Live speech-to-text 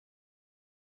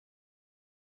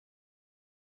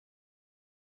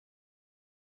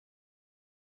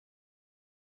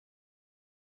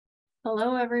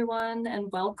Hello, everyone,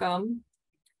 and welcome.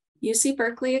 UC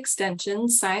Berkeley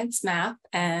Extension's Science, Math,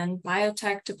 and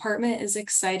Biotech department is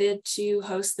excited to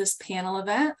host this panel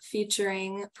event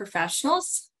featuring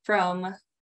professionals from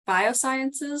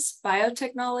Biosciences,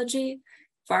 Biotechnology,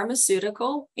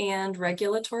 Pharmaceutical, and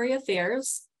Regulatory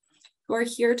Affairs, who are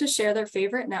here to share their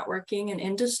favorite networking and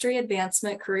industry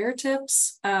advancement career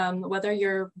tips, whether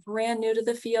you're brand new to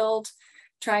the field,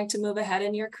 trying to move ahead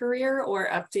in your career, or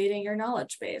updating your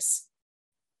knowledge base.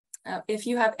 If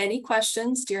you have any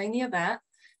questions during the event,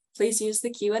 please use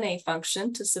the Q&A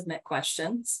function to submit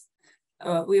questions.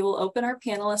 We will open our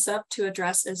panelists up to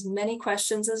address as many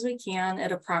questions as we can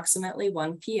at approximately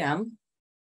 1 p.m.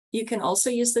 You can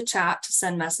also use the chat to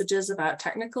send messages about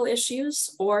technical issues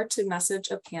or to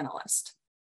message a panelist.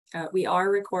 We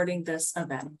are recording this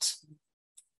event.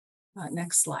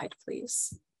 Next slide,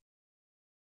 please.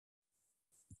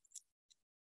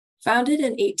 Founded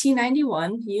in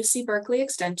 1891, UC Berkeley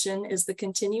Extension is the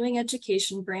continuing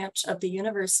education branch of the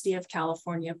University of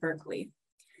California, Berkeley.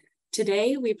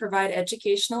 Today, we provide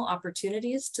educational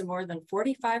opportunities to more than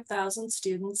 45,000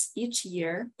 students each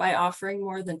year by offering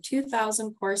more than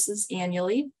 2,000 courses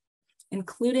annually,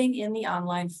 including in the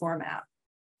online format.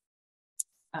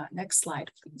 Next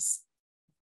slide, please.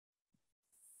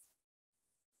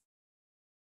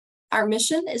 Our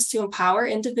mission is to empower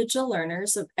individual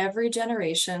learners of every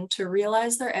generation to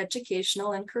realize their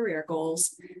educational and career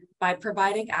goals by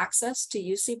providing access to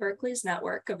UC Berkeley's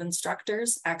network of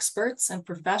instructors, experts, and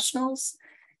professionals,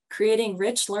 creating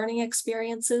rich learning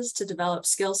experiences to develop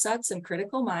skill sets and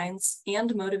critical minds,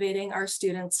 and motivating our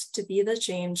students to be the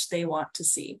change they want to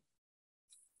see.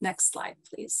 Next slide,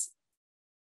 please.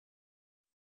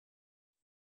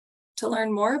 To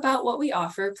learn more about what we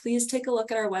offer, please take a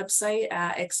look at our website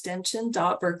at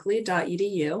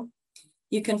extension.berkeley.edu.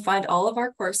 You can find all of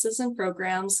our courses and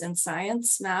programs in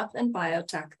science, math, and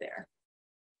biotech there.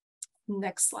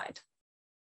 Next slide.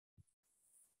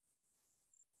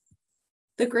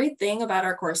 The great thing about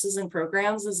our courses and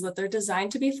programs is that they're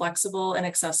designed to be flexible and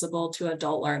accessible to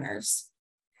adult learners.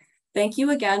 Thank you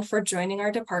again for joining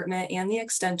our department and the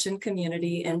Extension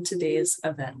community in today's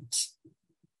event.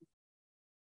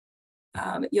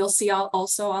 You'll see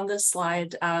also on this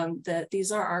slide that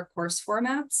these are our course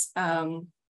formats.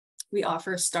 We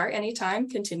offer start anytime,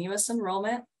 continuous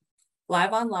enrollment,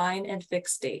 live online, and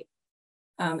fixed date.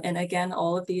 And again,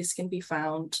 all of these can be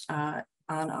found on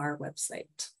our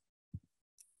website.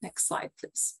 Next slide,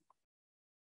 please.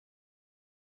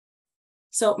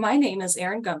 So my name is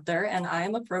Erin Gunther, and I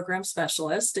am a program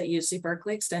specialist at UC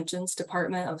Berkeley Extension's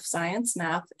Department of Science,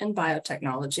 Math, and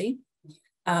Biotechnology.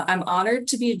 I'm honored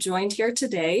to be joined here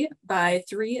today by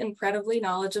three incredibly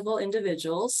knowledgeable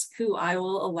individuals who I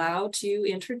will allow to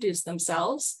introduce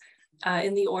themselves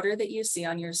in the order that you see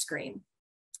on your screen.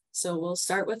 So we'll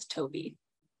start with Toby.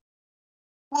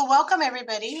 Well, welcome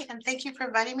everybody, and thank you for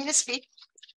inviting me to speak.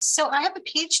 So I have a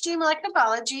PhD in molecular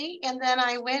biology, and then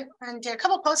I went and did a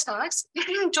couple postdocs,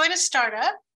 joined a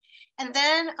startup, and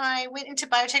then I went into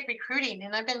biotech recruiting,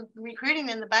 and I've been recruiting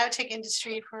in the biotech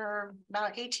industry for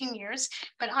about 18 years.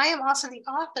 But I am also the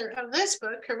author of this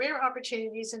book, Career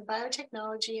Opportunities in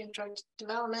Biotechnology and Drug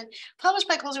Development, published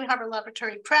by Colson Harbor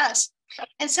Laboratory Press.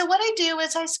 And so what I do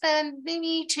is I spend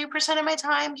maybe 2% of my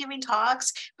time giving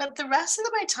talks, but the rest of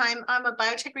my time, I'm a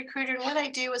biotech recruiter. And what I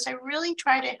do is I really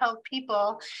try to help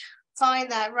people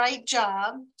find that right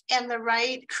job and the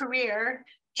right career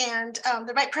and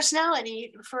the right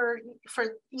personality for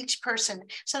each person.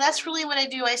 So that's really what I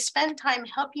do. I spend time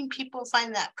helping people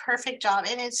find that perfect job,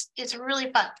 and it's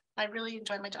really fun. I really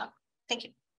enjoy my job. Thank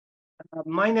you.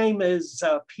 My name is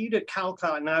Peter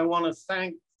Calcott, and I want to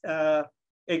thank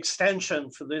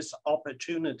Extension for this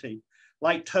opportunity.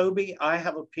 Like Toby, I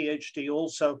have a PhD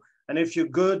also, and if you're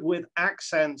good with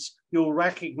accents, you'll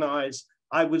recognize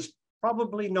I was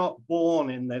probably not born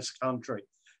in this country.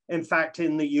 In fact,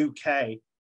 in the UK.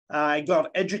 I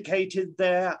got educated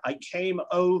there. I came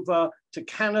over to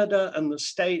Canada and the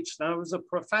States, and I was a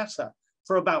professor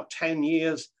for about 10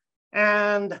 years.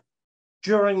 And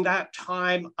during that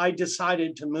time, I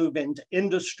decided to move into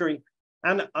industry.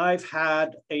 And I've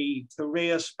had a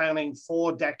career spanning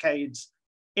 4 decades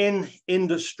in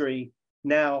industry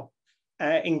now,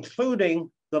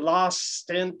 including the last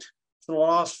stint for the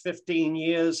last 15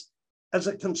 years as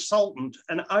a consultant.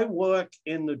 And I work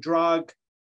in the drug,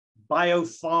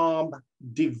 biopharm,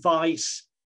 device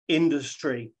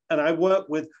industry. And I work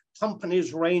with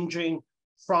companies ranging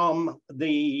from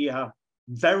the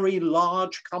very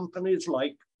large companies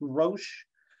like Roche,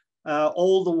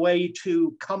 all the way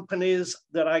to companies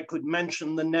that I could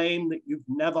mention the name that you've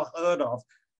never heard of,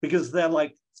 because they're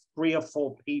like 3 or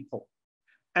 4 people.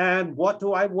 And what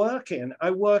do I work in?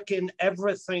 I work in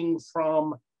everything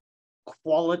from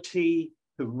quality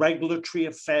to regulatory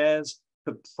affairs,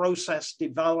 to process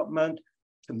development,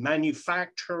 to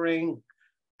manufacturing,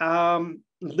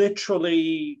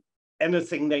 literally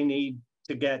anything they need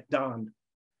to get done.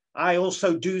 I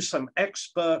also do some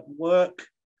expert work,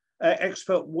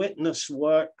 expert witness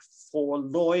work for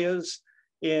lawyers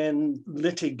in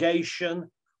litigation,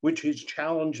 which is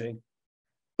challenging.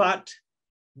 But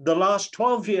the last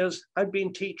 12 years, I've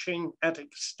been teaching at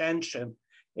Extension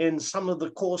in some of the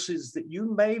courses that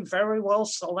you may very well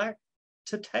select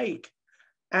to take.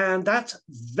 And that's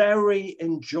very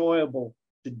enjoyable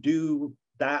to do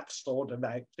that sort of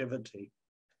activity.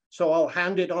 So I'll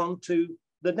hand it on to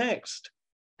the next.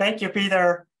 Thank you,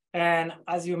 Peter. And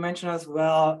as you mentioned as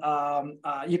well,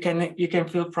 you can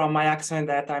feel from my accent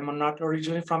that I'm not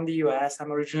originally from the US. I'm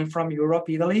originally from Europe,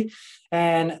 Italy.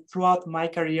 And throughout my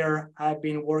career, I've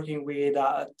been working with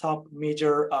a top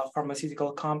major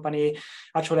pharmaceutical company.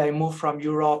 Actually, I moved from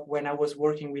Europe when I was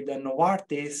working with the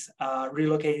Novartis,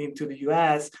 relocating to the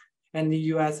US. And in the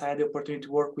US, I had the opportunity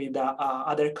to work with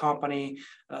other company,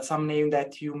 some name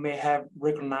that you may have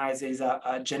recognized is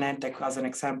Genentech as an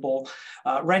example.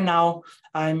 Right now,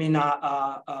 I'm in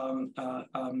a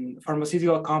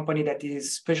pharmaceutical company that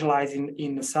is specializing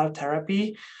in cell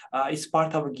therapy. It's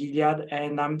part of Gilead,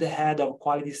 and I'm the head of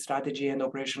quality strategy and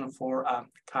operation for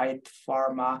Kite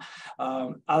Pharma.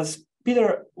 As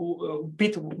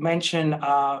Pete mentioned,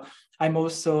 I'm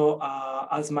also,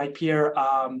 as my peer,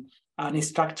 an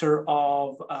instructor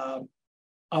of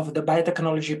the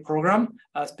biotechnology program.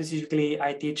 Specifically,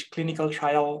 I teach clinical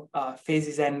trial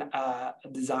phases and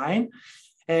design.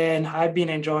 And I've been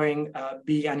enjoying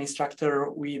being an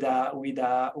instructor with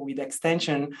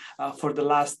Extension for the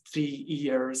last 3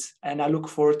 years. And I look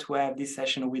forward to have this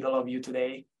session with all of you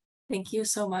today. Thank you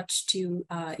so much to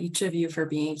each of you for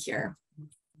being here.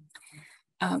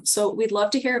 So we'd love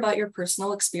to hear about your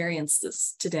personal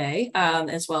experiences today,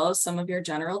 as well as some of your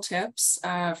general tips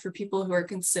for people who are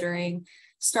considering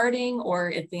starting or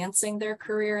advancing their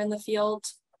career in the field.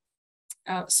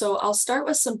 So I'll start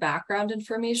with some background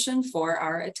information for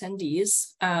our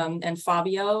attendees. And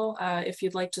Fabio, if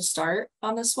you'd like to start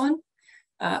on this one,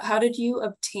 how did you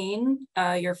obtain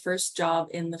your first job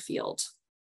in the field?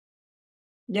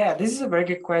 Yeah, this is a very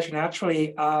good question.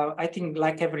 Actually, I think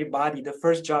like everybody, the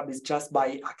first job is just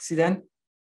by accident.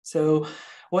 So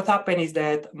what happened is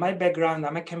that my background,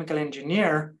 I'm a chemical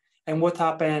engineer. And what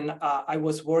happened, I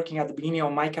was working at the beginning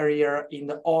of my career in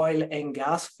the oil and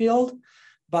gas field.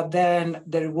 But then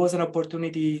there was an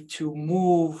opportunity to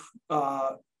move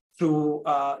through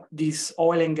this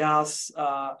oil and gas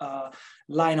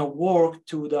line of work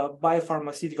to the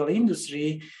biopharmaceutical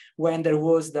industry when there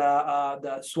was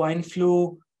the swine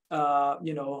flu,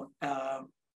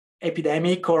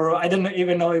 epidemic, or I don't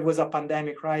even know it was a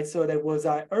pandemic, right? So there was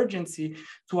an urgency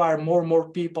to hire more and more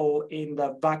people in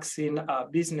the vaccine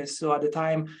business. So at the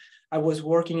time, I was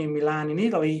working in Milan in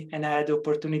Italy, and I had the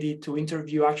opportunity to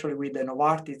interview actually with the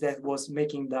Novartis that was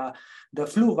making the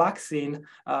flu vaccine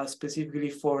specifically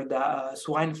for the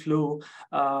swine flu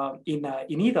in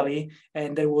Italy.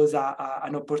 And there was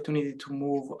an opportunity to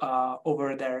move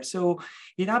over there. So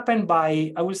it happened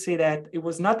by, I would say that it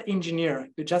was not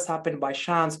engineered, it just happened by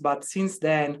chance. But since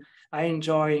then, I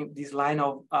enjoy this line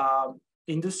of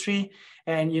industry.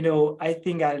 And, I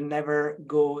think I'll never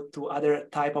go to other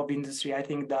type of industry. I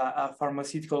think the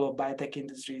pharmaceutical or biotech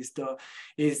industry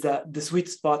is the sweet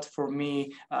spot for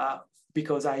me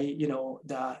because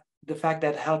the fact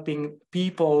that helping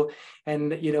people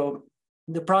and,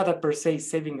 the product per se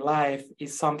saving life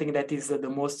is something that is the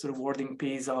most rewarding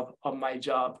piece of my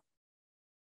job.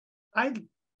 I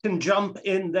can jump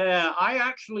in there. I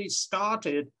actually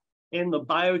started in the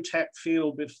biotech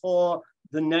field before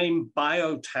the name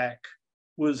biotech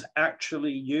was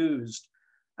actually used.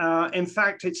 In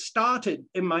fact, it started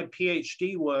in my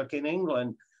PhD work in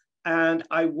England, and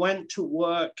I went to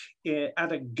work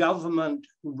at a government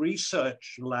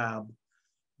research lab,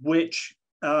 which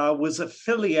was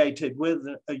affiliated with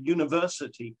a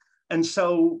university. And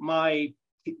so my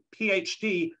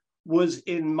PhD was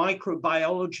in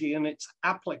microbiology and its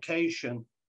application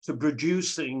to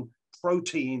producing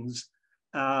proteins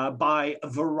by a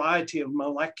variety of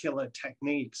molecular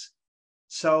techniques.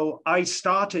 So I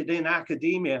started in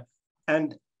academia,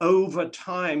 and over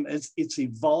time, as it's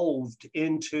evolved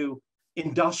into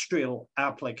industrial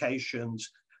applications,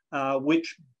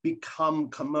 which become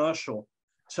commercial.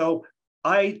 So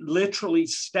I literally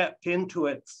stepped into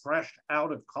it fresh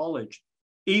out of college,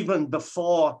 even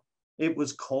before it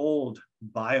was called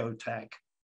biotech.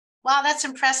 Wow, that's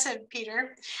impressive,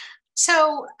 Peter.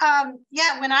 So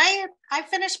yeah, when I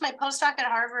finished my postdoc at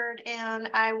Harvard and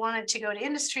I wanted to go to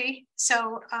industry,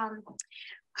 so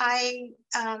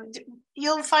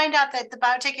you'll find out that the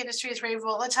biotech industry is very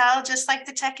volatile, just like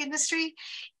the tech industry.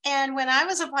 And when I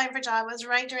was applying for jobs, it was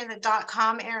right during the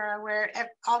 .com era where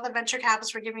all the venture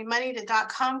capitalists were giving money to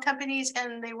 .com companies,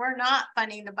 and they were not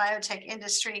funding the biotech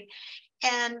industry.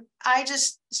 And I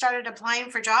just started applying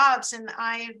for jobs, and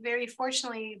I very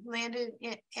fortunately landed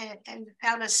and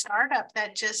found a startup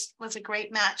that just was a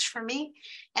great match for me.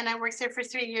 And I worked there for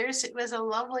 3 years. It was a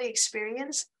lovely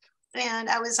experience. And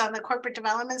I was on the corporate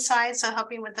development side, so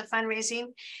helping with the fundraising.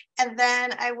 And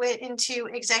then I went into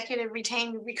executive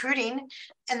retained recruiting,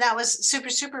 and that was super,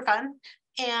 super fun.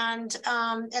 And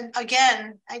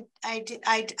again,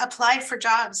 I applied for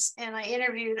jobs and I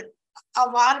interviewed a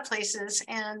lot of places,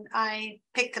 and I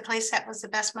picked the place that was the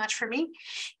best match for me.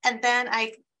 And then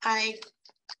I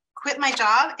quit my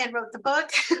job and wrote the book.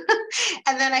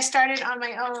 And then I started on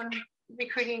my own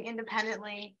recruiting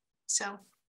independently. So.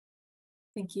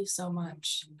 Thank you so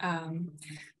much.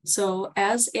 So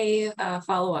as a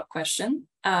follow-up question,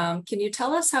 can you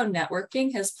tell us how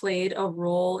networking has played a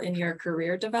role in your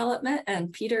career development?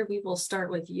 And Peter, we will start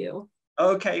with you.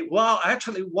 Okay, well,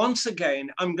 actually, once again,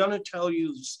 I'm going to tell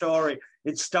you the story.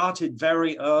 It started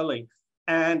very early.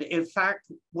 And in fact,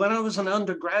 when I was an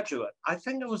undergraduate, I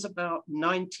think I was about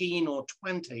 19 or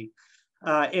 20,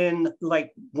 in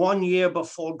like 1 year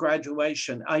before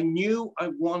graduation, I knew I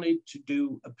wanted to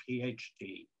do a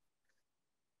PhD.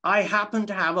 I happened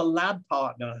to have a lab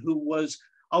partner who was,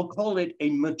 I'll call it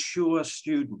a mature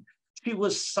student. She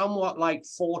was somewhat like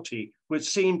 40, which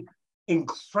seemed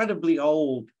incredibly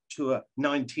old to a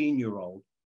 19-year-old.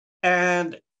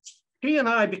 And she and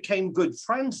I became good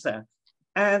friends there.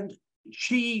 And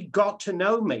she got to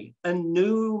know me and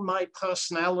knew my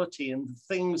personality and the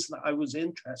things that I was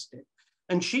interested in.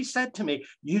 And she said to me,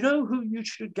 you know who you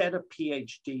should get a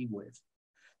PhD with?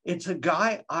 It's a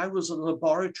guy I was a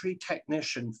laboratory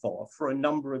technician for a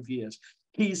number of years.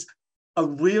 He's a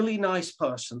really nice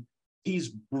person. He's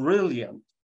brilliant.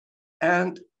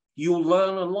 And you'll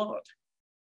learn a lot.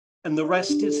 And the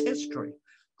rest is history.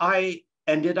 I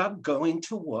ended up going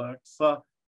to work for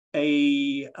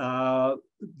a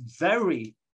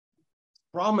very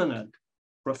prominent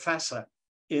professor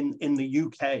in the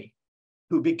UK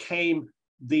who became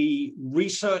the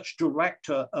research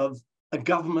director of a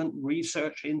government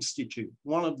research institute,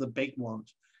 one of the big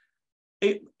ones.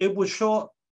 It was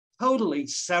totally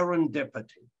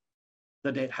serendipity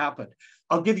that it happened.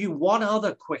 I'll give you one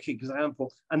other quick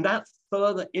example, and that's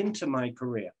further into my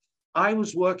career. I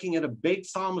was working at a big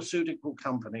pharmaceutical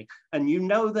company, and you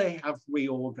know they have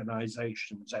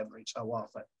reorganizations every so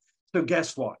often. So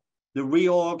guess what? The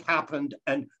reorg happened,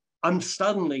 and I'm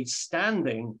suddenly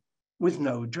standing with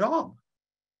no job.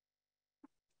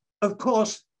 Of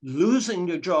course, losing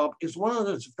your job is one of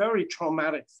those very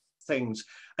traumatic things,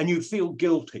 and you feel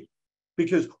guilty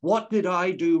because what did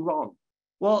I do wrong?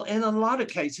 Well, in a lot of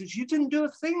cases, you didn't do a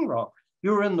thing wrong.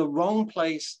 You were in the wrong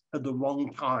place at the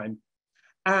wrong time.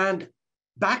 And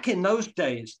back in those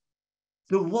days,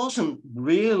 there wasn't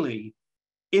really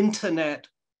internet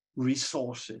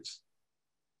resources.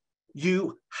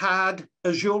 You had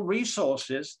as your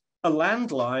resources a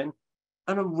landline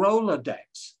and a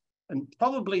Rolodex. And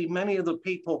probably many of the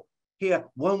people here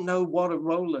won't know what a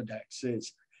Rolodex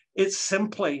is. It's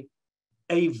simply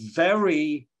a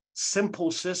very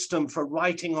simple system for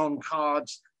writing on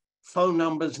cards, phone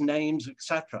numbers, names,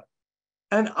 etc.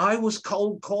 And I was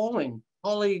cold calling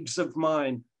colleagues of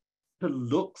mine to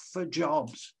look for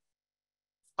jobs.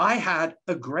 I had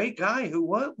a great guy who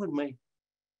worked with me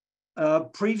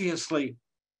previously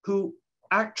who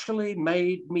actually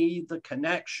made me the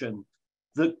connection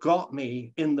that got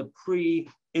me in the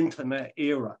pre-internet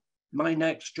era, my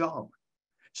next job.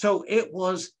 So it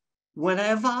was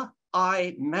whenever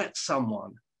I met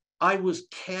someone, I was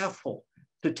careful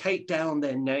to take down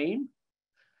their name,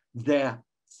 their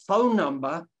phone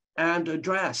number, and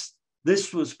address.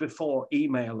 This was before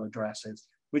email addresses,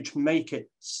 which make it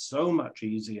so much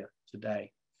easier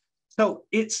today. So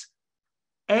it's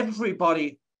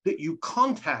everybody that you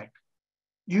contact,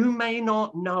 you may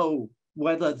not know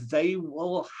whether they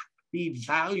will be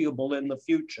valuable in the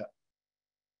future,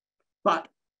 but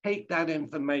take that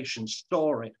information,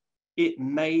 store it. It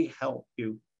may help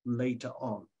you later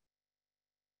on.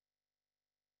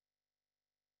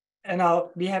 And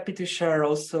I'll be happy to share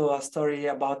also a story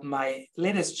about my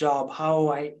latest job, how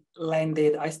I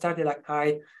landed. I started at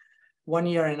Kite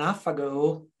 1.5 years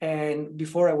ago. And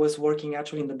before I was working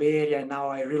actually in the Bay Area, and now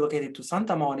I relocated to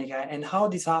Santa Monica. And how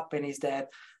this happened is that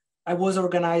I was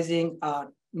organizing a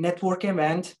network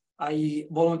event I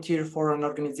volunteer for an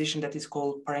organization that is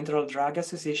called Parenteral Drug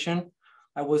Association.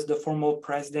 I was the former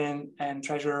president and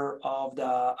treasurer of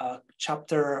the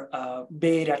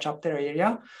Bay Area chapter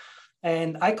area.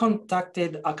 And I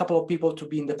contacted a couple of people to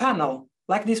be in the panel,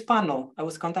 like this panel. I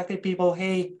was contacting people,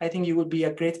 hey, I think you would be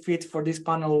a great fit for this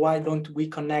panel. Why don't we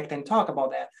connect and talk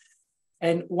about that?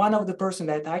 And one of the person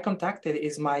that I contacted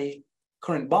is my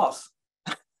current boss.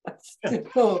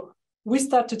 So we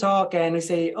start to talk and we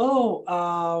say,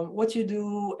 what you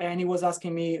do? And he was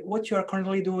asking me what you are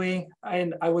currently doing.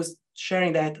 And I was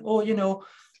sharing that,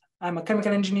 I'm a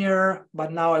chemical engineer,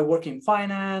 but now I work in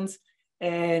finance.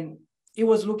 And he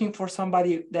was looking for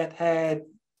somebody that had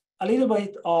a little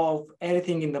bit of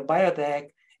everything in the biotech.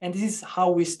 And this is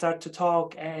how we start to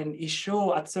talk. And he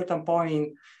showed at a certain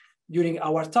point during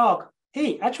our talk,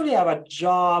 hey, actually I have a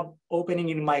job opening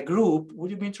in my group.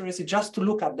 Would you be interested just to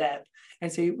look at that?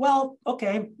 And say, well,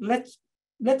 okay, let's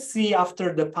see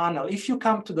after the panel. If you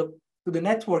come to the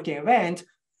networking event,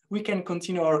 we can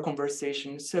continue our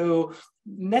conversation. So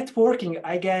networking,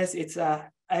 I guess it's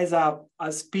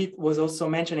as Pete was also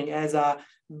mentioning, as a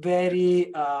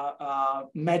very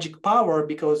magic power,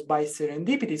 because by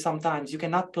serendipity, sometimes you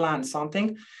cannot plant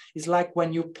something. It's like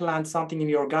when you plant something in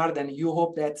your garden, you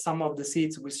hope that some of the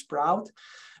seeds will sprout,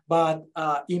 but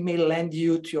it may land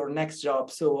you to your next job.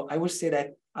 So I would say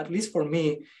that, at least for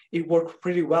me, it worked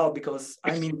pretty well, because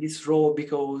I'm in this role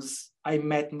because I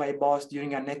met my boss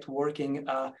during a networking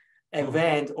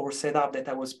event or setup that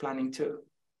I was planning to.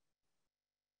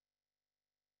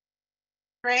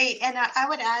 Great. And I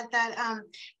would add that,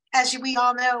 as we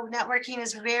all know, networking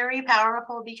is very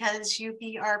powerful because you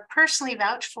are personally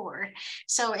vouched for.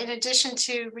 So in addition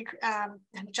to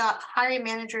hiring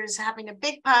managers having a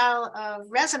big pile of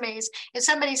resumes, if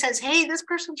somebody says, hey, this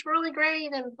person's really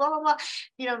great and blah, blah,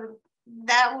 blah,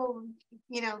 that will,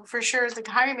 for sure the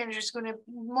hiring manager is going to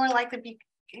more likely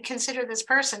consider this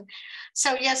person.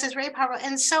 So yes, it's very powerful.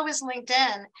 And so is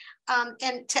LinkedIn.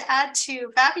 And to add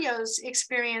to Fabio's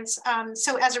experience,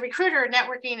 so as a recruiter,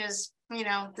 networking is,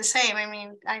 the same. I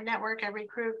mean, I network, I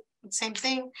recruit, same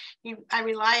thing. I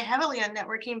rely heavily on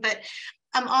networking, but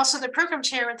I'm also the program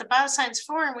chair at the Bioscience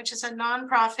Forum, which is a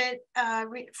nonprofit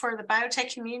for the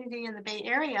biotech community in the Bay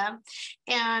Area.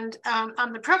 And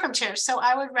I'm the program chair. So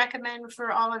I would recommend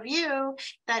for all of you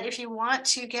that if you want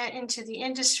to get into the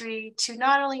industry, to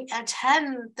not only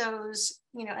attend those,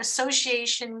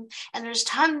 association, and there's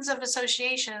tons of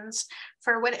associations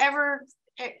for whatever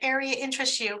area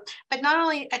interests you, but not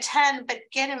only attend, but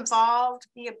get involved,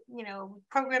 be a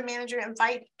program manager,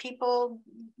 invite people,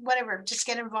 whatever, just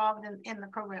get involved in the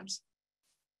programs.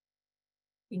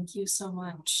 Thank you so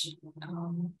much.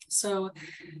 So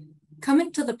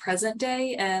coming to the present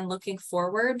day and looking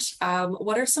forward,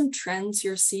 what are some trends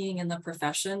you're seeing in the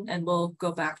profession? And we'll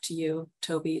go back to you,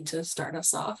 Toby, to start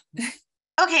us off.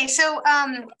 Okay, so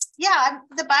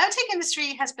the biotech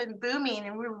industry has been booming,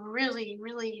 and we're really,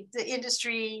 the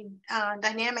industry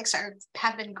dynamics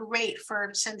have been great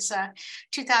since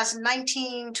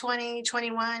 2019, 20,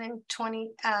 21, and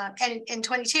 20 and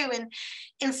 22. And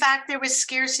in fact, there was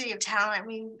scarcity of talent.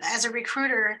 As a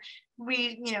recruiter,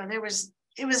 it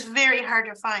was very hard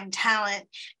to find talent.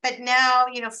 But now,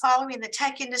 following the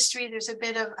tech industry, there's a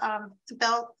bit of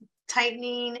belt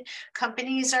tightening.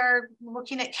 Companies are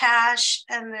looking at cash,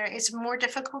 and it's more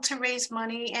difficult to raise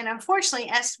money. And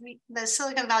unfortunately, the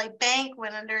Silicon Valley Bank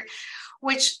went under,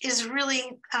 which is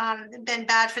really been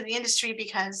bad for the industry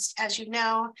because, as you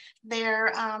know, they're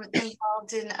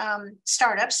involved in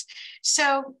startups.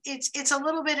 So it's a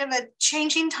little bit of a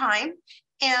changing time,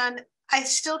 and I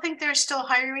still think they're still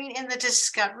hiring in the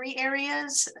discovery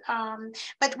areas.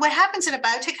 But what happens in a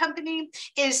biotech company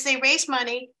is they raise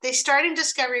money, they start in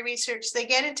discovery research, they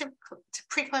get into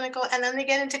preclinical, and then they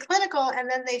get into clinical, and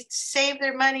then they save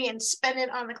their money and spend it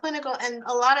on the clinical. And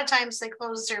a lot of times they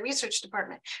close their research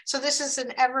department. So this is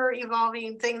an ever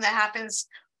evolving thing that happens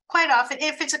quite often.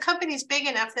 If it's a company's big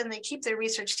enough, then they keep their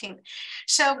research team.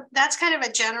 So that's kind of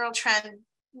a general trend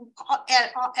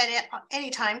at any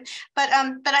time, but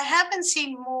I have been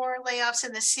seeing more layoffs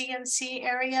in the CNC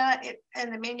area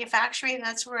and the manufacturing.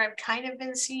 That's where I've kind of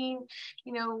been seeing,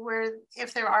 where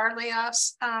if there are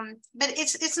layoffs, but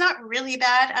it's not really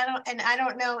bad. I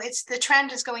don't know. The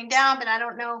trend is going down, but I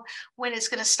don't know when it's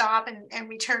going to stop and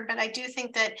return. But I do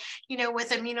think that with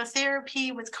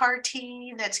immunotherapy, with CAR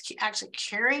T, that's actually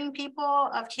curing people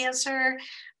of cancer.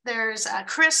 There's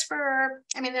CRISPR.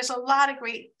 I mean, there's a lot of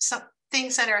great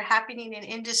things that are happening in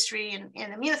industry, and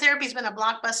immunotherapy has been a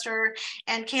blockbuster,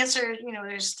 and cancer,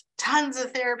 there's tons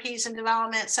of therapies in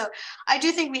development. So I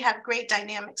do think we have great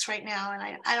dynamics right now.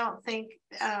 And I don't think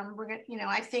we're going to,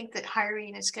 I think that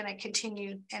hiring is going to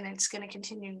continue, and it's going to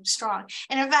continue strong.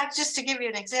 And in fact, just to give you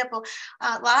an example,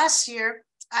 last year,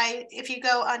 if you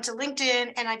go onto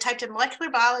LinkedIn and I typed in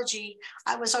molecular biology,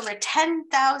 I was over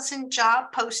 10,000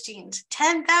 job postings,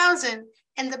 10,000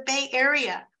 in the Bay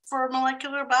Area for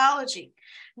molecular biology.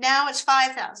 Now it's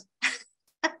 5,000.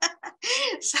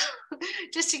 So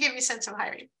just to give you a sense of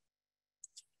hiring.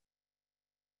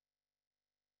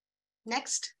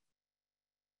 Next.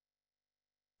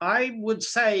 I would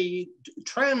say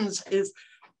trends is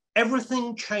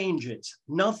everything changes.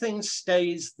 Nothing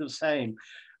stays the same.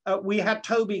 We had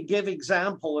Toby give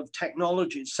example of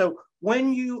technology. So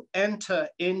when you enter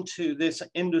into this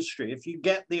industry, if you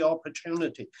get the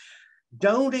opportunity,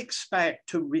 don't expect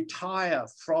to retire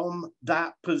from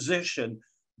that position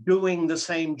doing the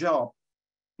same job.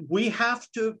 We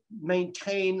have to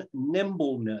maintain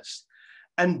nimbleness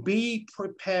and be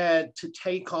prepared to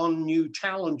take on new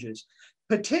challenges,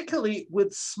 particularly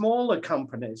with smaller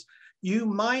companies. You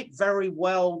might very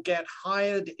well get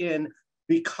hired in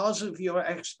because of your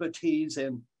expertise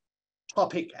in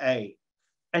topic A,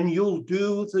 and you'll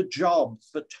do the job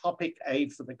for topic A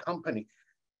for the company.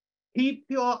 Keep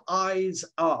your eyes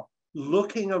up,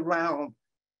 looking around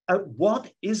at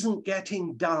what isn't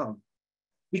getting done,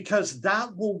 because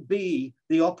that will be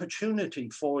the opportunity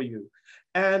for you.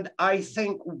 And I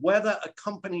think whether a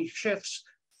company shifts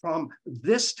from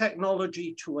this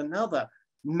technology to another,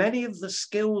 many of the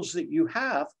skills that you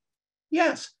have,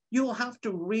 yes, you'll have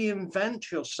to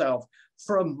reinvent yourself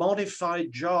for a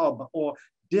modified job or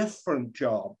different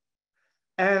job.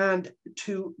 And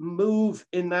to move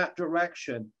in that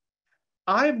direction,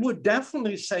 I would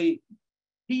definitely say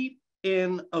keep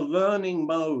in a learning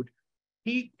mode.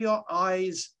 Keep your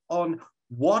eyes on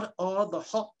what are the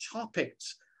hot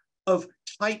topics of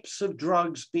types of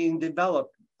drugs being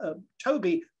developed.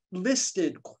 Toby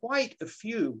listed quite a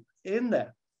few in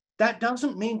there. That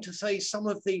doesn't mean to say some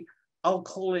of the, I'll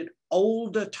call it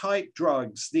older type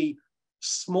drugs, the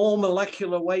small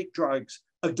molecular weight drugs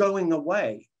are going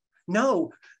away.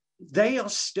 No, they are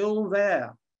still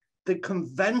there. The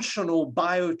conventional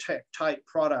biotech type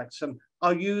products, and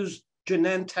I'll use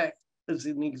Genentech as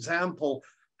an example,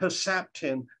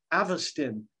 Herceptin,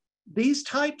 Avastin, these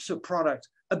types of products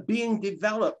are being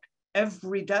developed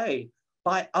every day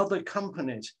by other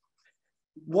companies.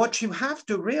 What you have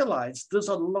to realize, there's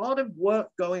a lot of work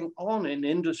going on in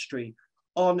industry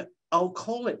on, I'll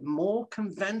call it more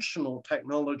conventional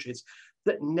technologies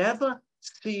that never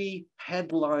see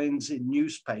headlines in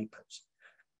newspapers.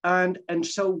 And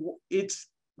so it's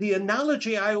the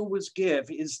analogy I always give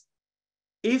is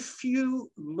if you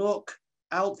look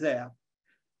out there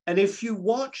and if you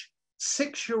watch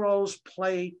 6-year-olds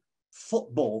play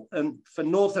football, and for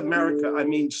North America, I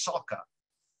mean soccer,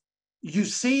 you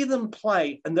see them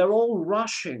play and they're all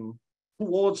rushing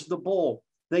towards the ball.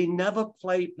 They never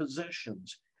play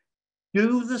positions.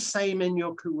 Do the same in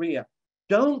your career.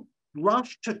 Don't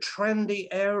rush to trendy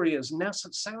areas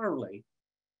necessarily.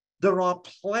 There are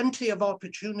plenty of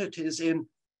opportunities in,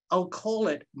 I'll call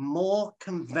it more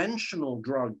conventional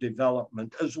drug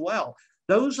development as well.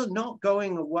 Those are not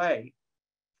going away.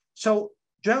 So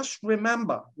just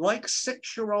remember, like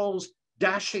 6-year-olds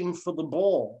dashing for the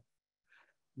ball,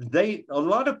 a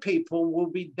lot of people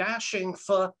will be dashing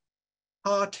for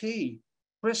RT,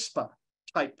 CRISPR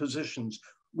type positions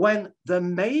when there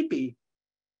may be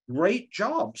great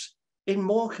jobs in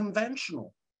more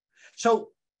conventional. So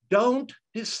don't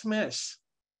dismiss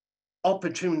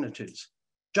opportunities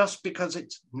just because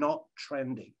it's not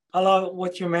trendy. I love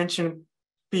what you mentioned,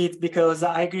 Pete, because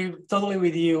I agree totally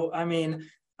with you. I mean,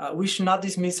 we should not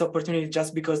dismiss opportunities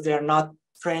just because they are not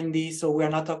trendy. So we're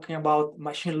not talking about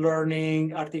machine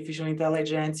learning, artificial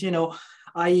intelligence.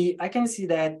 I can see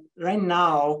that right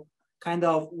now, kind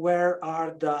of where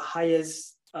are the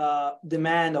highest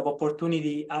demand of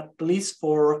opportunity, at least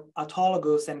for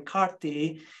autologous and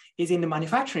CAR-T, is in the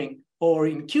manufacturing or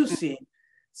in QC.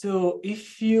 So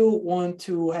if you want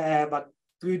to have a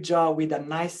good job with a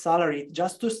nice salary,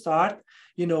 just to start,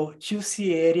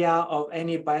 QC area of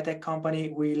any biotech company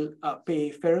will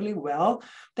pay fairly well.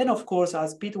 Then, of course,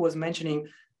 as Pete was mentioning,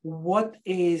 what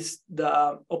are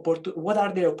the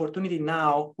opportunity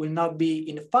now will not be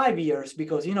in 5 years,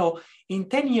 because in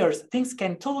 10 years things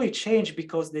can totally change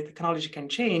because the technology can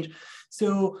change.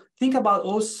 So think about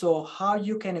also how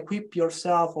you can equip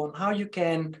yourself on how you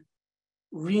can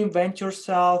reinvent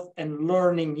yourself and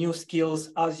learning new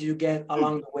skills as you get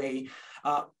along the way.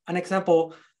 An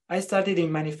example, I started in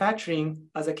manufacturing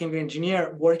as a chemical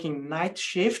engineer, working night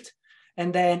shift,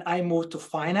 and then I moved to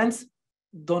finance.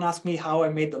 Don't ask me how I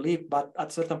made the leap, but at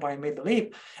a certain point I made the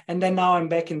leap. And then now I'm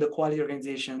back in the quality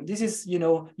organization. This is, you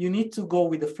know, you need to go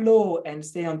with the flow and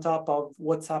stay on top of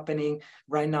what's happening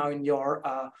right now in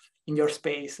your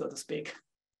space, so to speak.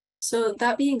 So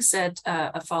that being said,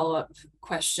 a follow-up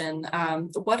question.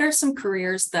 What are some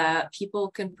careers that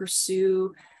people can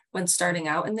pursue when starting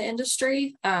out in the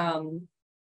industry?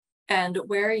 And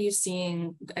where are you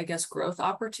seeing, I guess, growth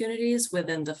opportunities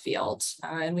within the field?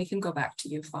 And we can go back to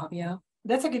you, Fabio.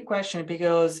 That's a good question,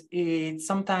 because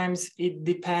sometimes it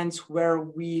depends where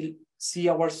we see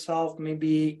ourselves,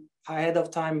 maybe ahead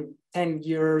of time, 10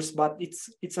 years, but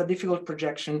it's a difficult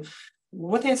projection.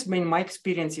 What has been my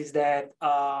experience is that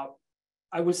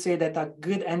I would say that a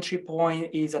good entry point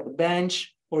is at the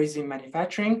bench or is in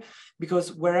manufacturing,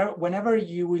 because whenever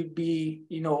you will be,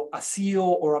 you know, a CEO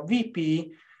or a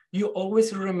VP, you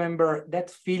always remember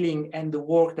that feeling and the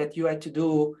work that you had to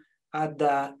do at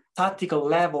the tactical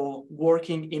level,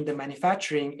 working in the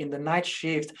manufacturing, in the night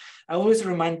shift. I always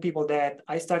remind people that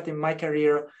I started my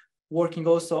career working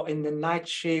also in the night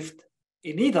shift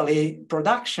in Italy,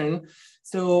 production.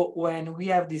 So when we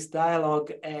have this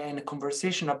dialogue and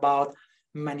conversation about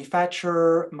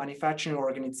manufacturing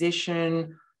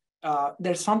organization,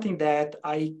 there's something that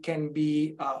I can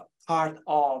be part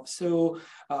of. So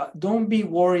don't be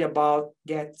worried about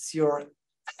gets your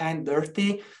hand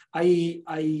dirty.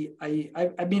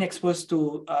 I've been exposed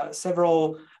to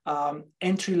several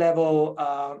entry level,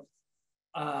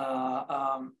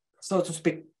 so to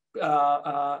speak,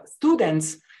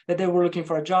 students that they were looking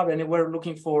for a job, and they were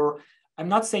looking for, I'm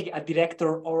not saying a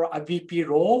director or a VP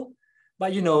role,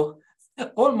 but you know,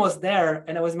 almost there.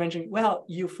 And I was mentioning, well,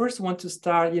 you first want to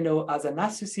start, you know, as an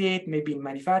associate, maybe in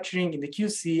manufacturing, in the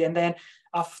QC, and then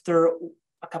after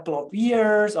a couple of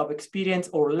years of experience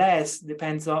or less,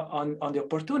 depends on the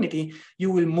opportunity,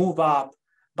 you will move up.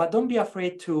 But don't be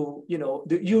afraid to, you know,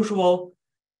 the usual,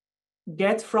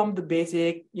 get from the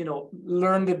basic, you know,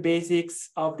 learn the basics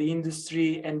of the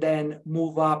industry and then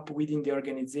move up within the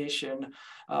organization.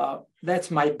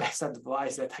 That's my best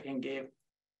advice that I can give.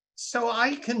 So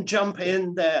I can jump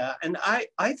in there. And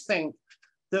I think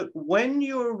that when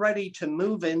you're ready to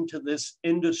move into this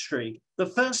industry, the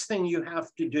first thing you have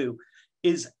to do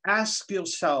is ask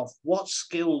yourself, what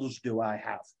skills do I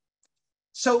have?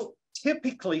 So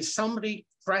typically somebody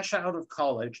fresh out of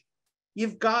college,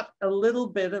 you've got a little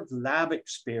bit of lab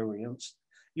experience.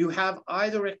 You have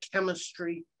either a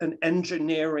chemistry, an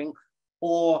engineering,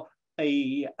 or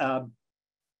a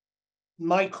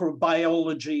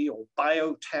microbiology or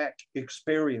biotech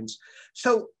experience.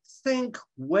 So think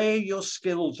where your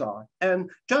skills are.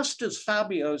 And just as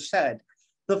Fabio said,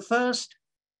 the first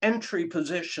entry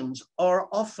positions are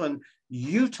often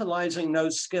utilizing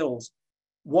those skills.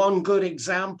 One good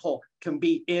example can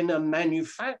be in a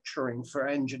manufacturing for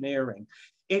engineering.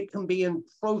 It can be in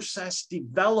process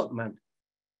development,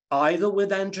 either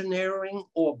with engineering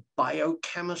or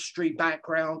biochemistry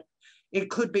background. It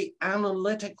could be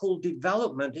analytical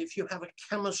development if you have a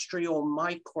chemistry or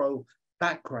micro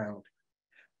background.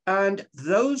 And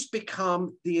those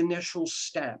become the initial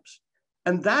steps.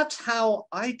 And that's how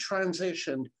I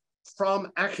transitioned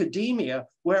from academia,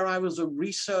 where I was a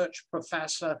research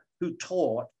professor who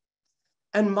taught.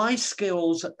 And my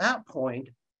skills at that point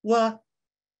were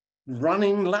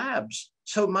running labs.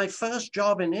 So my first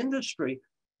job in industry,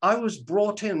 I was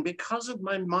brought in because of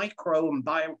my micro and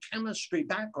biochemistry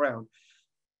background.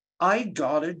 I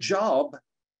got a job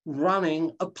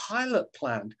running a pilot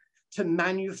plant to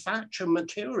manufacture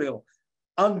material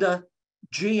under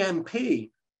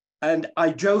GMP. And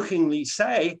I jokingly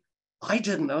say, I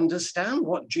didn't understand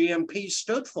what GMP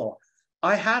stood for.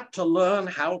 I had to learn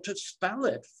how to spell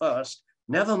it first,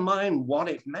 never mind what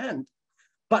it meant.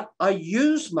 But I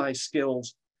used my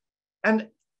skills, and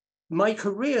my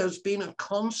career has been a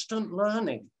constant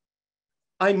learning.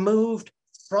 I moved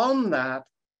from that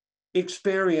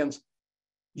experience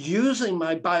using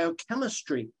my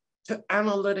biochemistry to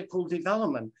analytical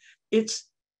development. It's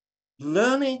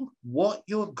learning what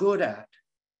you're good at,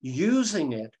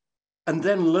 using it, and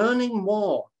then learning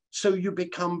more so you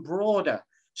become broader,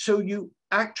 so you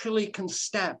actually can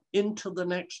step into the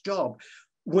next job.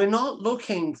 We're not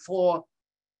looking for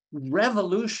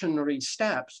revolutionary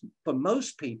steps for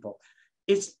most people.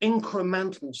 It's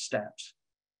incremental steps.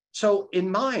 So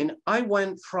in mine, I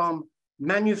went from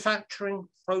manufacturing,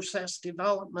 process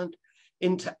development,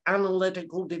 into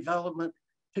analytical development,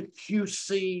 to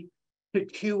QC, to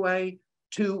QA,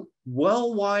 to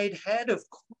worldwide head of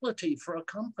quality for a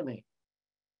company,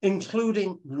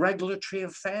 including regulatory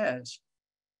affairs.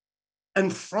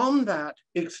 And from that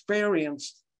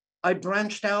experience, I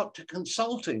branched out to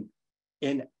consulting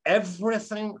in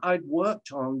everything I'd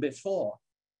worked on before.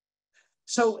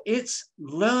 So it's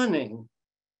learning,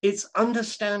 it's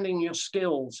understanding your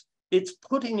skills, it's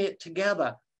putting it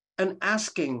together and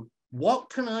asking, what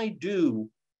can I do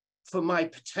for my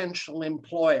potential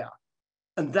employer?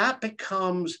 And that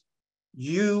becomes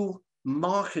you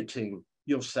marketing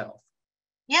yourself.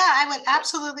 Yeah, I would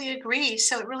absolutely agree.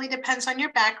 So it really depends on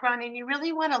your background, and you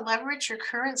really want to leverage your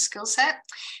current skill set.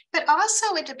 But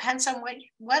also it depends on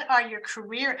what are your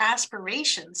career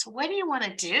aspirations? What do you want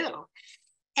to do?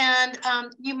 And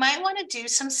you might want to do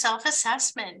some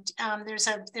self-assessment. There's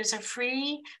a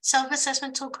free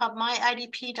self-assessment tool called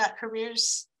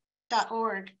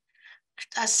myidp.careers.org.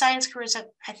 Science Careers,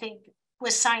 I think,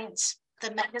 with Science,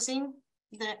 the magazine.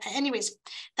 Anyways,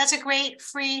 that's a great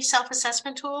free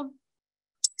self-assessment tool.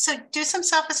 So do some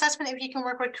self-assessment. If you can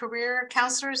work with career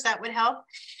counselors, that would help.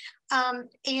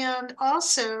 And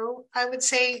also, I would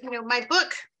say, my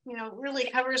book,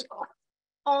 really covers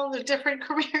all the different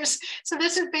careers. So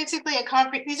this is basically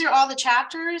these are all the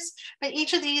chapters, but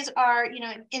each of these are,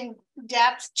 in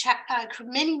depth,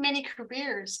 many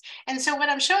careers. And so what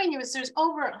I'm showing you is there's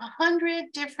over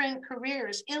 100 different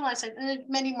careers in life science, and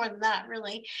many more than that,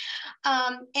 really.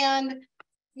 And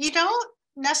you don't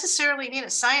necessarily need a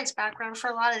science background for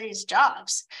a lot of these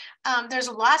jobs. There's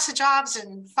lots of jobs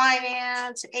in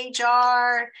finance,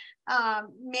 HR,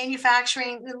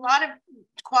 manufacturing, a lot of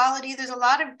quality. There's a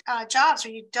lot of jobs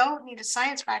where you don't need a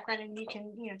science background, and you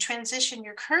can transition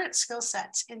your current skill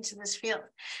sets into this field.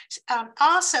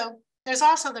 There's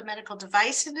also the medical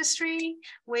device industry,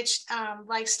 which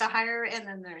likes to hire, and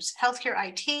then there's healthcare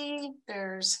IT,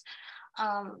 there's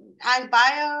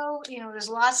bio, there's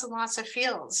lots and lots of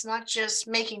fields, not just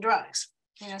making drugs,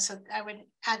 so I would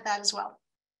add that as well.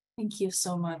 Thank you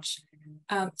so much.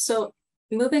 So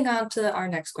moving on to our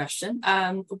next question,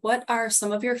 what are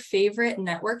some of your favorite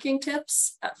networking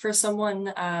tips for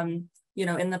someone,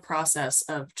 in the process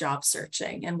of job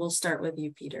searching? And we'll start with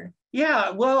you, Peter. Yeah,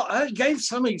 well, I gave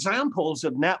some examples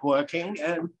of networking,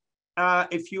 and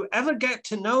if you ever get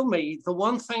to know me, the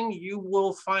one thing you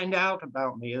will find out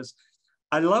about me is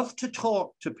I love to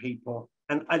talk to people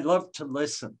and I love to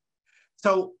listen.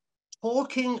 So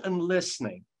talking and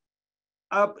listening,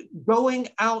 going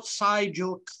outside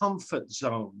your comfort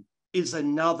zone is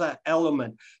another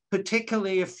element,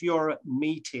 particularly if you're at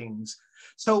meetings.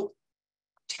 So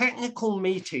technical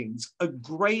meetings are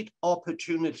great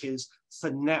opportunities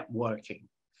for networking.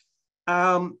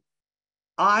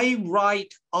 I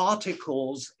write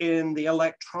articles in the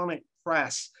electronic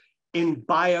press in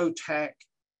biotech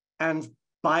and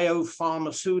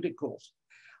biopharmaceuticals.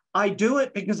 I do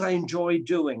it because I enjoy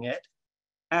doing it.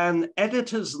 And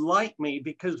editors like me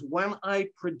because when I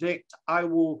predict I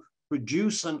will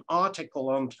produce an article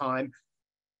on time,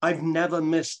 I've never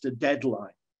missed a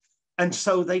deadline. And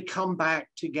so they come back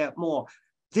to get more.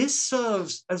 This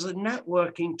serves as a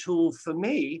networking tool for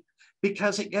me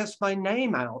because it gets my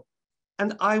name out.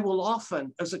 And I will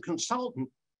often, as a consultant,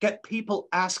 get people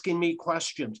asking me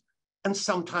questions. And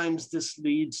sometimes this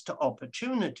leads to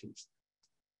opportunities.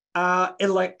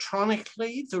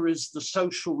 Electronically, there is the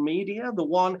social media, the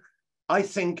one I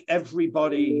think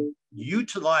everybody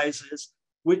utilizes,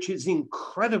 which is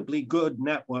incredibly good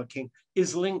networking,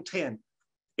 is LinkedIn.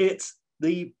 It's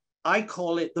I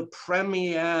call it the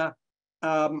premier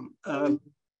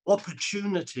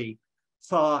opportunity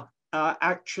for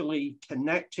actually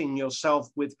connecting yourself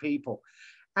with people.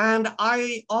 And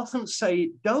I often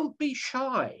say, don't be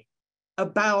shy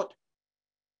about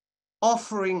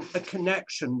offering a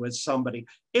connection with somebody.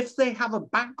 If they have a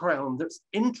background that's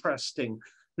interesting,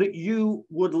 that you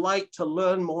would like to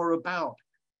learn more about,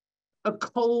 a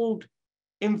cold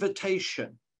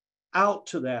invitation out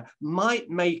to there might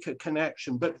make a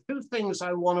connection. But two things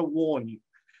I want to warn you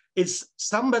is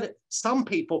some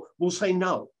people will say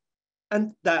no,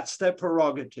 and that's their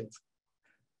prerogative.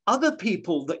 Other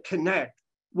people that connect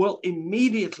will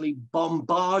immediately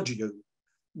bombard you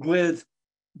with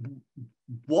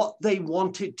what they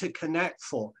wanted to connect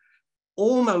for,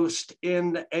 almost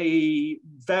in a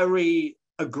very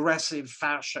aggressive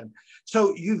fashion.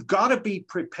 So you've got to be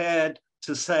prepared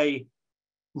to say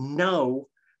no.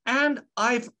 And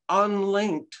I've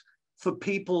unlinked for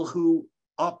people who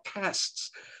are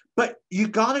pests, but you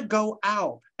got to go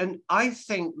out. And I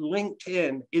think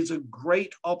LinkedIn is a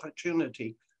great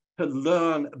opportunity to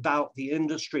learn about the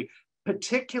industry,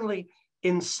 particularly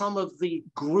in some of the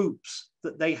groups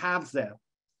that they have there.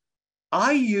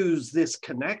 I use this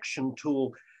connection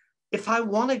tool if I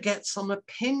want to get some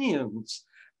opinions,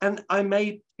 and I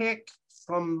may pick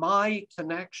from my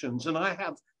connections, and I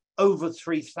have over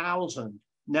 3,000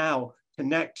 now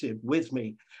connected with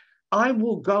me. I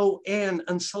will go in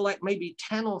and select maybe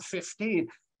 10 or 15.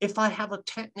 If I have a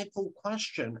technical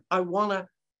question I want to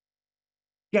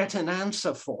get an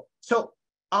answer for. So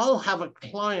I'll have a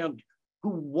client who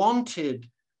wanted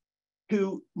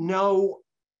to know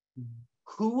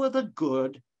who are the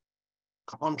good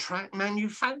contract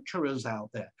manufacturers out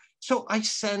there. So I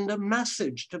send a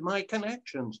message to my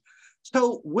connections.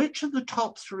 So which are the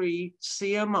top 3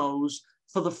 CMOs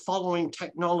for the following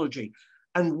technology?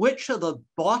 And which are the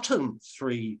bottom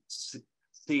 3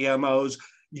 CMOs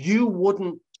you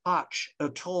wouldn't touch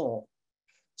at all?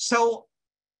 So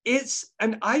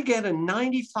and I get a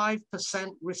 95%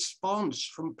 response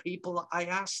from people I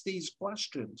ask these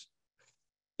questions.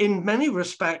 In many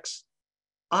respects,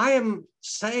 I am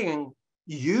saying,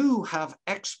 you have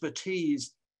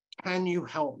expertise, can you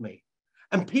help me?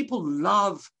 And people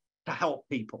love to help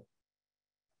people.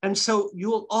 And so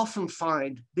you'll often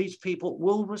find these people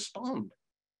will respond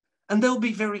and they'll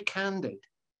be very candid.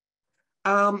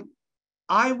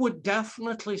 I would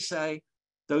definitely say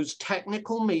those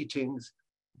technical meetings,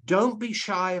 don't be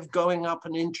shy of going up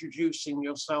and introducing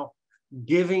yourself,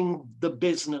 giving the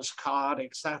business card,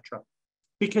 etc.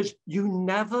 Because you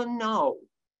never know,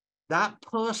 that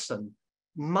person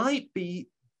might be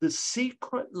the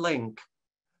secret link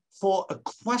for a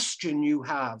question you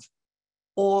have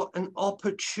or an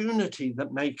opportunity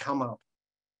that may come up.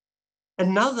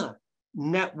 Another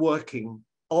networking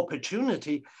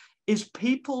opportunity is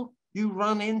people you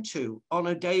run into on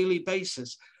a daily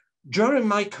basis. During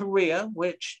my career,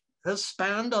 which has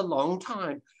spanned a long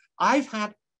time, I've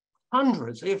had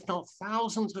hundreds, if not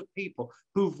thousands of people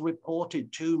who've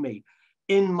reported to me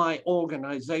in my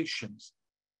organizations.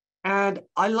 And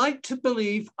I like to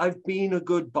believe I've been a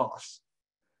good boss.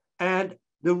 And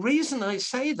the reason I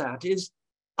say that is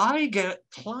I get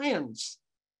clients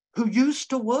who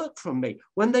used to work for me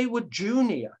when they were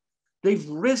junior. They've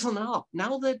risen up.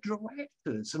 Now they're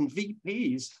directors and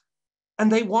VPs,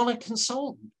 and they want a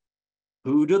consultant.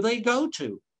 Who do they go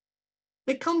to?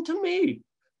 They come to me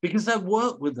because I've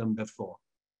worked with them before.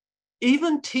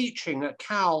 Even teaching at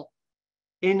Cal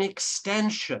in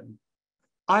extension,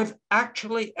 I've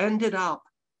actually ended up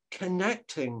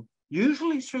connecting,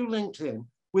 usually through LinkedIn,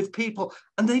 with people,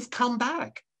 and they've come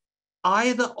back,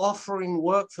 either offering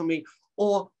work for me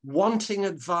or wanting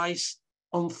advice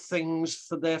on things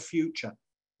for their future,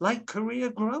 like career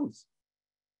growth.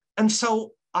 And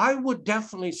so I would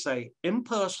definitely say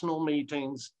in-personal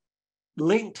meetings,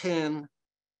 LinkedIn,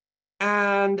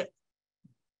 and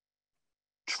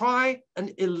try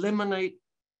and eliminate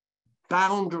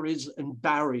boundaries and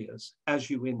barriers as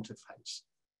you interface.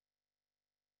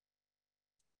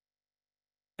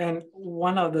 And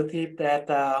one of the tips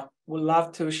that we'd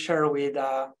love to share with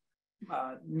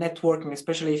networking,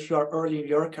 especially if you're early in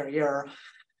your career,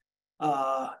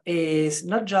 is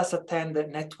not just attend the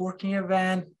networking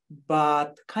event,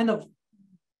 but kind of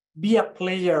be a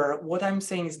player. What I'm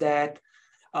saying is that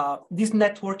this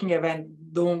networking event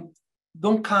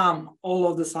don't come all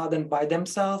of a sudden by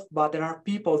themselves, but there are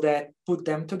people that put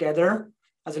them together.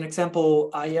 As an example,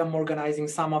 I am organizing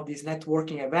some of these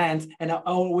networking events, and I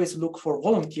always look for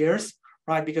volunteers,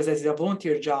 right? Because it's a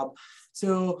volunteer job.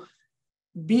 So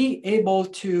be able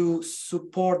to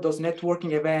support those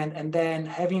networking events, and then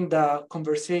having the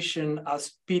conversation,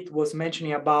 as Pete was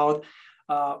mentioning about,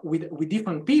 with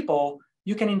different people.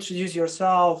 You can introduce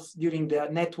yourself during the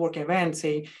network event,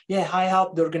 saying, yeah, I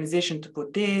helped the organization to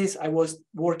put this, I was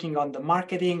working on the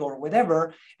marketing or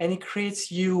whatever, and it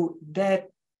creates you that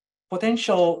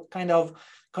potential kind of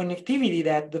connectivity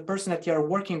that the person that you're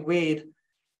working with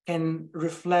can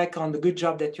reflect on the good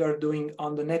job that you're doing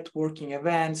on the networking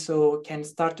event, so can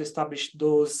start to establish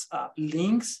those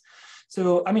links.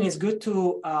 So, I mean, it's good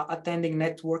to attending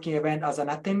networking event as an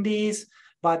attendees,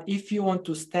 but if you want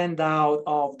to stand out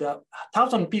of the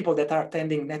 1,000 people that are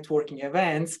attending networking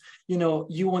events, you know,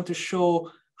 you want to show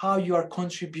how you are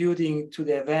contributing to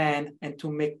the event and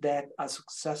to make that a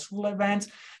successful event.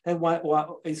 That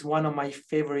is one of my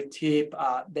favorite tips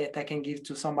that I can give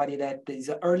to somebody that is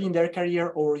early in their career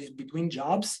or is between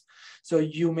jobs. So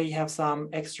you may have some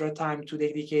extra time to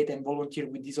dedicate and volunteer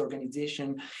with this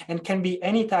organization, and can be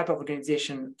any type of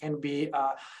organization, can be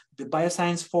the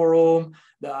Bioscience Forum,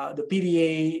 the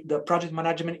PDA, the Project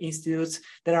Management Institutes.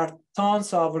 There are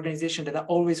tons of organizations that are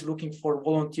always looking for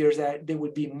volunteers that they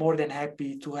would be more than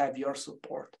happy to have your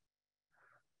support.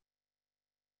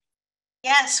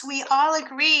 Yes, we all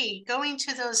agree. Going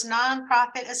to those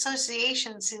nonprofit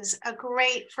associations is a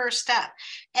great first step.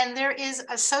 And there is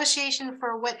association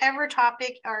for whatever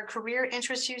topic or career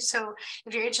interests you. So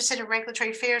if you're interested in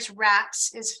regulatory affairs,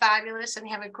 RAPS is fabulous and they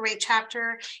have a great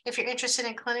chapter. If you're interested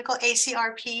in clinical,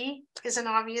 ACRP is an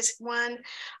obvious one.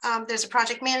 There's a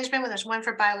project management, there's one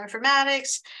for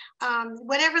bioinformatics.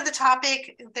 Whatever the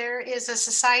topic, there is a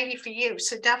society for you.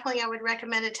 So definitely I would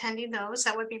recommend attending those.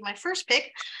 That would be my first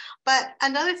pick. But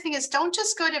another thing is don't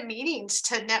just go to meetings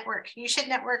to network. You should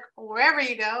network wherever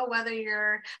you go, whether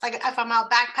you're like if I'm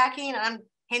out backpacking and I'm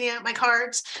handing out my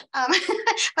cards.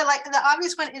 But like the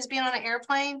obvious one is being on an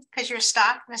airplane because you're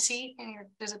stuck in a seat and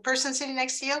there's a person sitting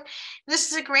next to you.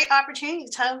 This is a great opportunity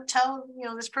to tell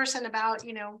this person about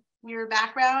your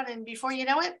background, and before you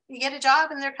know it, you get a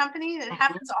job in their company. That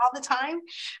happens all the time.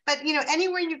 But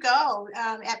anywhere you go,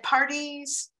 at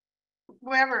parties,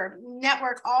 wherever,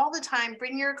 network all the time,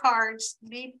 bring your cards,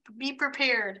 be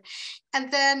prepared.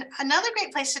 And then another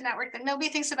great place to network that nobody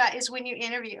thinks about is when you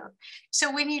interview.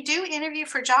 So when you do interview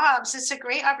for jobs, it's a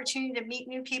great opportunity to meet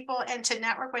new people and to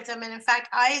network with them. And in fact,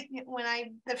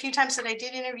 the few times that I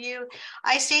did interview,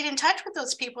 I stayed in touch with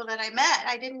those people that I met.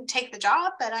 I didn't take the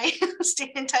job, but I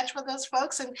stayed in touch with those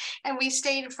folks, and we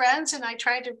stayed friends, and I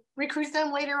tried to recruit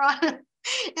them later on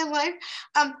in life.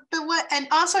 And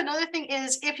also another thing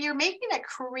is if you're making a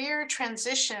career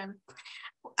transition,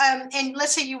 and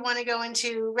let's say you want to go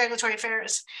into regulatory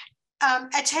affairs,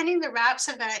 attending the RAPS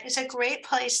event is a great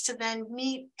place to then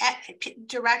meet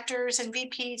directors and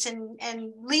VPs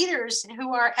and leaders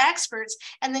who are experts.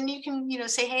 And then you can,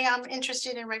 say, hey, I'm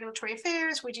interested in regulatory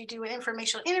affairs. Would you do an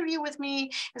informational interview with me?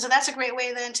 And so that's a great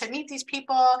way then to meet these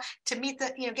people, to meet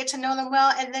get to know them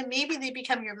well. And then maybe they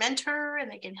become your mentor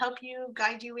and they can help you,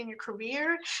 guide you in your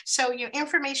career. So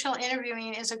informational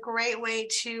interviewing is a great way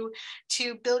to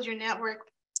build your network.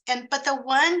 But the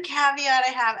one caveat I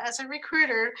have as a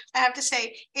recruiter, I have to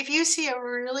say, if you see a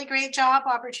really great job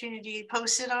opportunity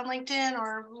posted on LinkedIn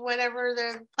or whatever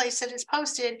the place that is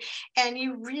posted, and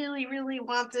you really, really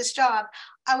want this job,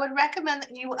 I would recommend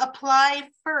that you apply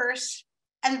first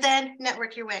and then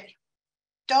network your way.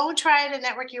 Don't try to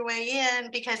network your way in,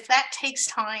 because that takes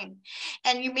time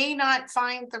and you may not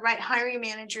find the right hiring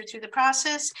manager through the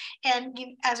process. And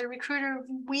as a recruiter,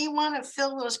 we want to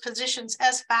fill those positions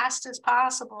as fast as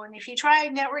possible. And if you try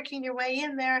networking your way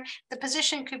in there, the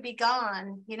position could be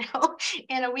gone,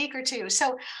 in a week or two.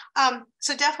 So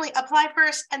definitely apply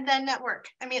first and then network.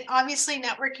 I mean, obviously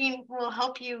networking will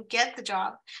help you get the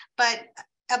job, but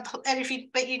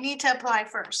you need to apply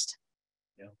first.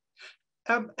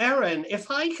 Erin, if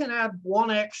I can add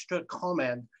one extra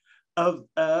comment of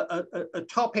a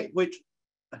topic which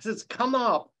has come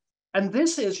up, and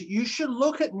this is, you should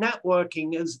look at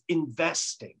networking as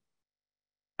investing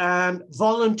and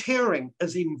volunteering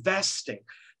as investing.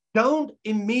 Don't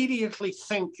immediately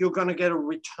think you're going to get a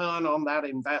return on that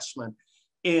investment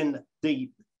in the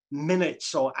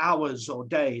minutes or hours or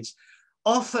days.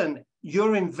 Often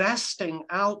you're investing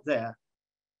out there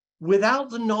without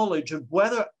the knowledge of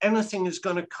whether anything is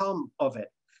going to come of it.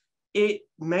 It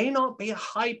may not be a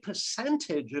high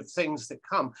percentage of things that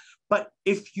come, but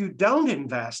if you don't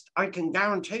invest, I can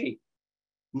guarantee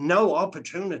no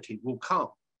opportunity will come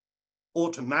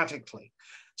automatically.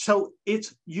 So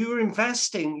you're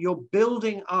investing, you're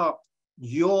building up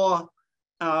your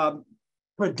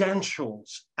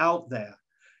credentials out there,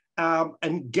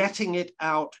 and getting it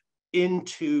out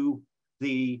into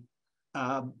the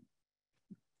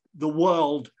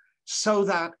world, so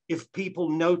that if people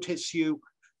notice you,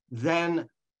 then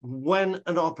when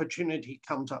an opportunity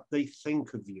comes up, they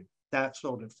think of you, that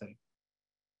sort of thing.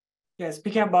 Yeah,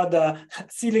 speaking about the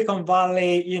Silicon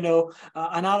Valley,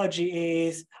 analogy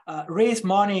is raise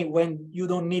money when you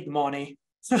don't need money.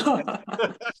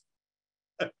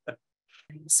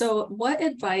 So what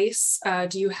advice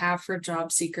do you have for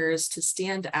job seekers to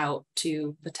stand out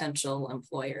to potential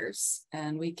employers?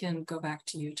 And we can go back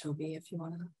to you, Toby, if you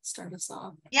want to start us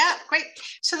off. Yeah, great.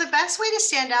 So the best way to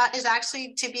stand out is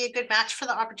actually to be a good match for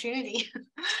the opportunity.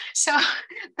 So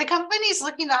the company's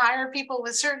looking to hire people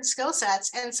with certain skill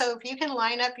sets. And so if you can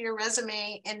line up your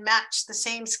resume and match the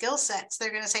same skill sets,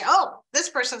 they're going to say, oh, this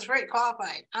person's very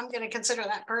qualified. I'm going to consider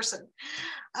that person.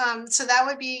 So that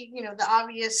would be, the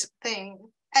obvious thing.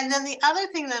 And then the other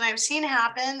thing that I've seen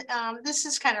happen, this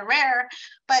is kind of rare,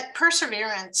 but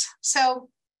perseverance. So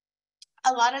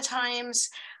a lot of times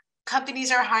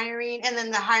companies are hiring and then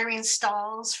the hiring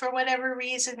stalls for whatever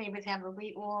reason. Maybe they have a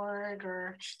reorg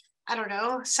or I don't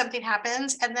know, something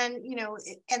happens. And then,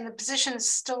 and the position is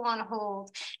still on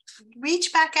hold.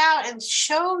 Reach back out and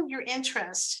show your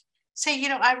interest. say, you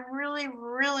know, I really,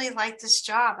 really like this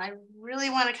job. I really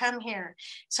want to come here.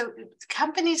 So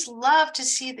companies love to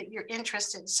see that you're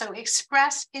interested. So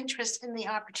express interest in the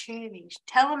opportunity.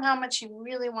 Tell them how much you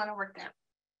really want to work there.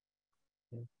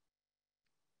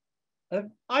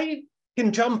 I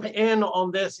can jump in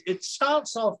on this. It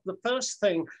starts off, the first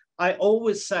thing I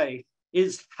always say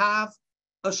is have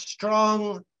a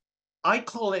strong, I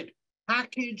call it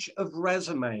package of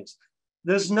resumes.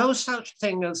 There's no such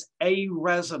thing as a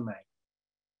resume.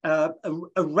 A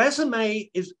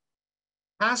resume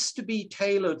has to be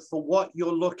tailored for what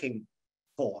you're looking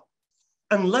for,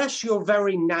 unless you're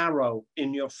very narrow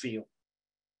in your field.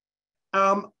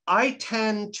 I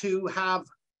tend to have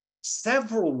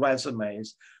several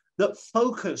resumes that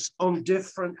focus on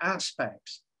different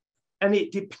aspects, and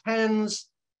it depends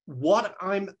what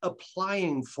I'm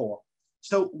applying for.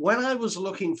 So when I was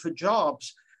looking for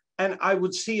jobs and I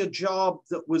would see a job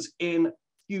that was in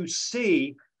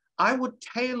QC, I would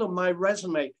tailor my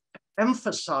resume to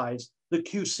emphasize the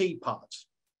QC parts.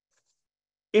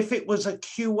 If it was a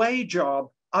QA job,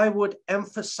 I would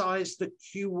emphasize the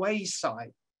QA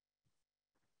side.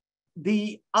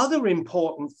 The other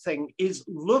important thing is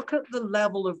look at the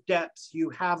level of depth you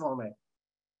have on it.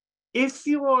 If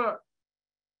you're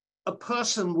a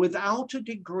person without a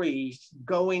degree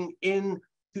going into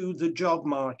the job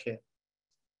market,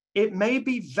 it may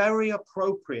be very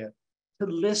appropriate to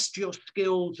list your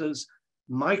skills as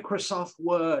Microsoft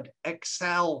Word,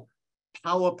 Excel,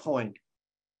 PowerPoint.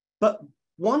 But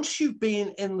once you've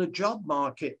been in the job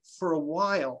market for a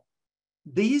while,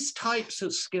 these types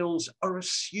of skills are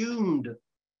assumed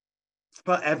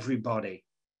for everybody.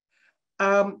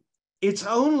 It's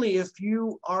only if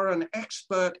you are an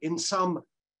expert in some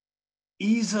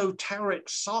esoteric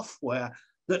software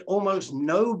that almost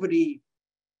nobody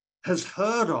has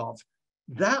heard of,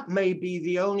 that may be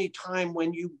the only time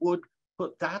when you would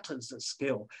put that as a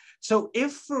skill. So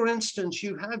if, for instance,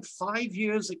 you had 5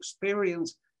 years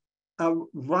experience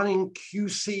running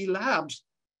QC labs,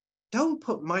 don't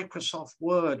put Microsoft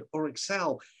Word or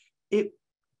Excel. It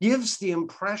gives the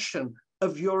impression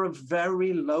of you're a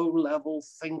very low-level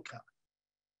thinker.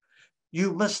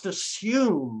 You must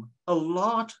assume a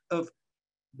lot of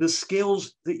the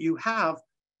skills that you have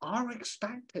are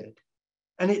expected.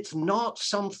 And it's not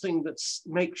something that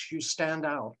makes you stand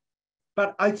out.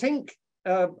 But I think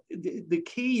the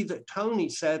key that Tony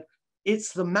said,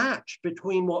 it's the match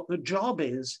between what the job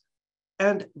is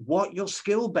and what your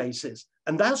skill base is.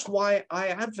 And that's why I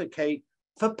advocate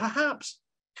for perhaps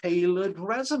tailored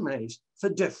resumes for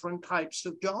different types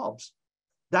of jobs.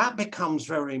 That becomes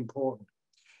very important.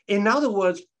 In other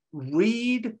words,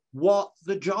 read what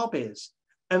the job is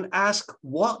and ask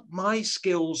what my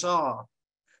skills are,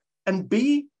 and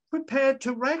be prepared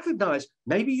to recognize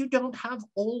maybe you don't have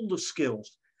all the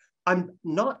skills. I'm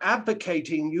not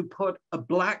advocating you put a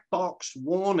black box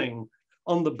warning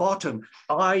on the bottom,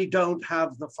 I don't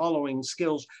have the following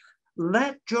skills.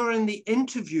 Let during the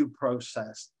interview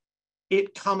process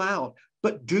it come out,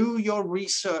 but do your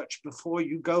research before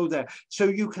you go there. So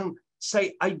you can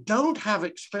say, I don't have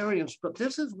experience, but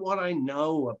this is what I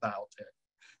know about it.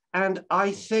 And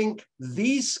I think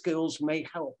these skills may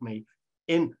help me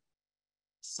in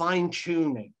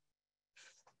fine-tuning.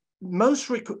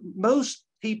 Most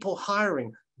people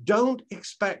hiring don't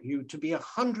expect you to be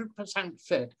 100%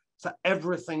 fit for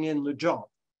everything in the job.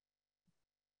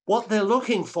 What they're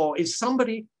looking for is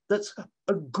somebody that's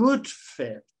a good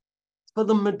fit for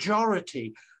the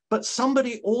majority, but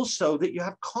somebody also that you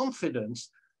have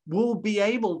confidence will be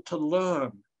able to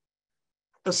learn,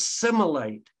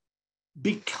 assimilate,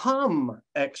 become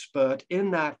expert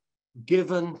in that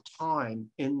given time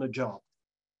in the job.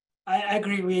 I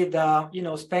agree with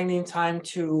spending time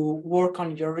to work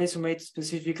on your resume,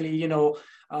 specifically,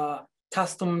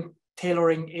 custom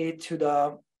tailoring it to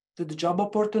the job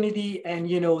opportunity. And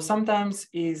sometimes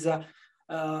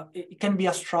it can be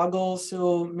a struggle.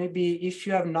 So maybe if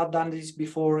you have not done this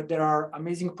before, there are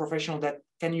amazing professionals that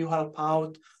can you help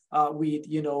out with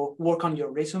work on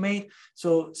your resume.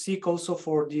 So seek also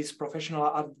for these professional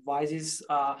advices,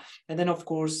 and then of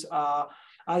course,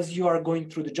 as you are going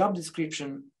through the job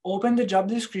description, open the job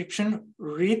description,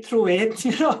 read through it,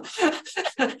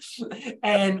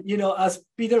 and as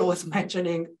Peter was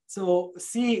mentioning, so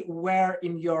see where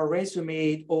in your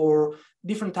resume or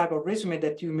different type of resume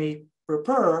that you may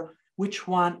prepare, which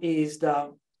one is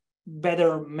the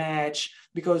better match,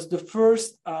 because the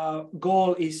first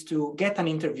goal is to get an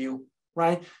interview,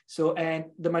 right? So, and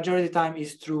the majority of the time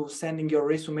is through sending your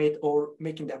resume or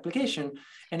making the application.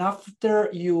 And after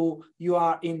you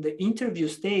are in the interview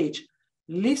stage,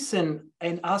 listen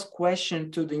and ask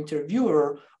questions to the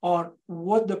interviewer on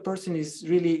what the person is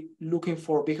really looking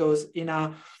for, because in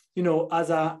a, you know,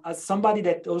 as somebody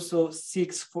that also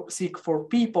seek for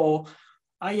people,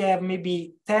 I have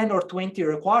maybe 10 or 20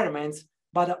 requirements,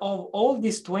 but of all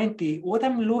these 20, what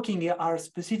I'm looking at are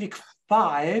specific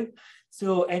 5.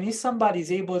 So, and if somebody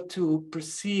is able to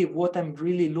perceive what I'm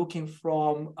really looking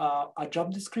from a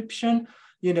job description,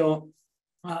 you know,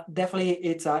 definitely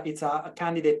it's a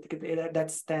candidate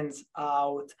that stands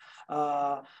out.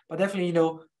 But definitely, you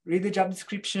know, read the job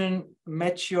description,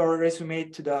 match your resume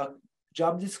to the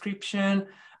job description,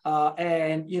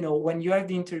 and, you know, when you have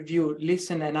the interview,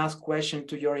 listen and ask questions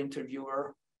to your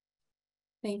interviewer.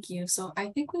 Thank you. So I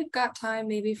think we've got time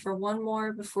maybe for one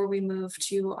more before we move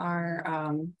to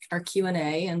our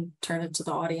Q&A and turn it to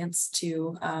the audience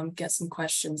to get some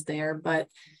questions there. But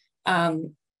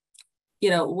you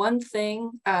know, one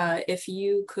thing, if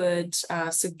you could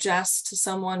suggest to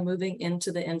someone moving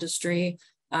into the industry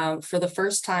for the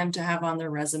first time to have on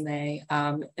their resume,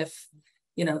 if,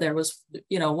 you know, there was,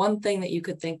 you know, one thing that you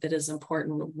could think that is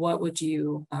important, what would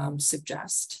you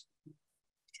suggest?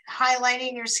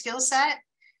 Highlighting your skill set.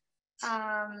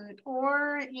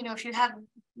 Or, you know, if you have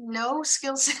no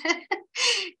skill set,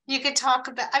 you could talk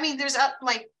about, I mean,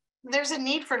 there's a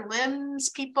need for LIMS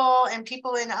people and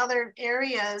people in other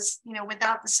areas, you know,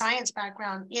 without the science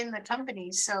background in the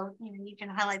companies. So, you know, you can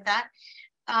highlight that.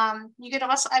 You could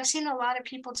also, I've seen a lot of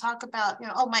people talk about, you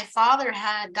know, oh, my father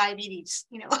had diabetes,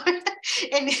 you know,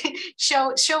 and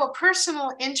show a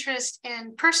personal interest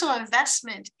and personal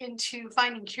investment into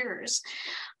finding cures.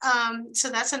 So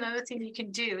that's another thing you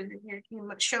can do.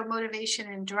 You show motivation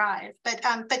and drive. But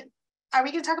are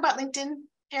we going to talk about LinkedIn,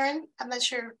 Erin? I'm not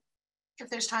sure if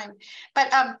there's time.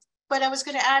 But what I was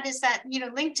going to add is that, you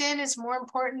know, LinkedIn is more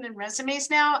important than resumes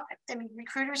now. I mean,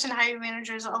 recruiters and hiring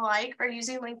managers alike are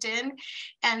using LinkedIn.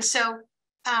 And so,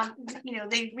 you know,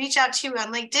 they reach out to you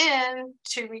on LinkedIn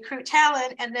to recruit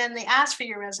talent, and then they ask for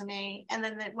your resume. And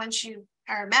then once you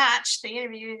are matched, they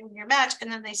interview you in your match, and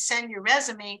then they send your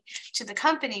resume to the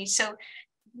company. So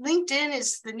LinkedIn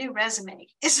is the new resume.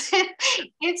 It's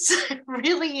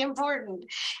really important.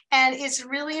 And it's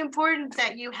really important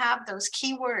that you have those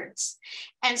keywords.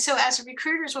 And so as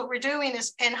recruiters, what we're doing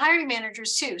is, and hiring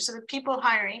managers too, so the people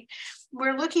hiring,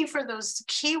 we're looking for those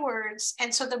keywords.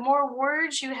 And so the more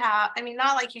words you have, I mean,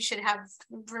 not like you should have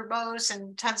verbose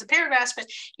and tons of paragraphs, but,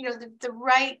 you know, the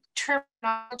right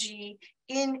terminology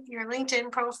in your LinkedIn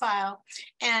profile,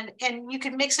 and you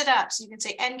can mix it up. So you can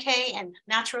say NK and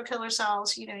natural killer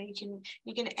cells, you know, you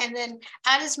can, and then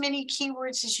add as many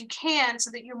keywords as you can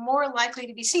so that you're more likely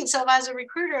to be seen. So as a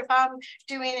recruiter, if I'm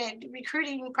doing a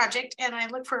recruiting project and I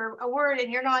look for a word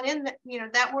and you're not in the, you know,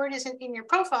 that word isn't in your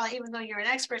profile, even though you're an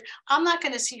expert, I'm not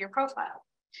going to see your profile.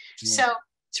 Yeah. So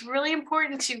it's really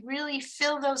important to really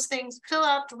fill those things, fill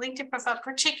out the LinkedIn profile,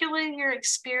 particularly your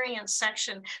experience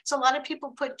section. So a lot of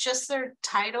people put just their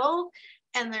title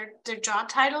and their job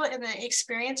title and the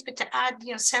experience, but to add,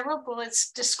 you know, several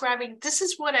bullets describing, this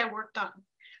is what I worked on.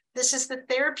 This is the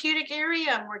therapeutic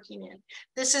area I'm working in.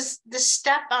 This is the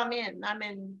step I'm in. I'm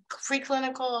in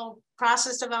preclinical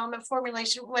process development,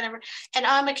 formulation, whatever. And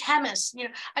I'm a chemist. You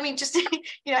know, I mean, just,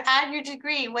 you know, add your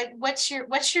degree. What's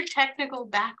your technical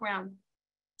background?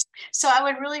 So I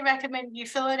would really recommend you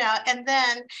fill it out. And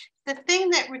then the thing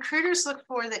that recruiters look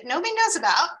for that nobody knows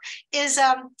about is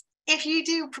if you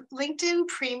do LinkedIn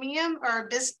Premium or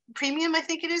Premium, I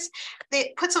think it is,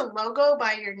 it puts a logo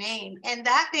by your name. And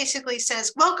that basically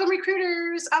says, welcome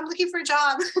recruiters, I'm looking for a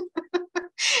job.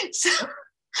 So,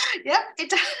 yep, it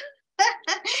does.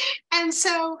 And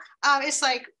so it's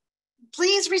like,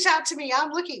 please reach out to me.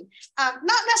 I'm looking.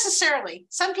 Not necessarily.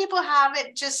 Some people have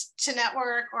it just to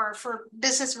network or for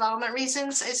business development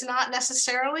reasons. It's not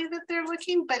necessarily that they're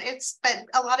looking, but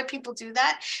a lot of people do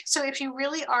that. So if you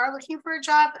really are looking for a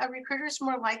job, a recruiter is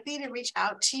more likely to reach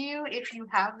out to you if you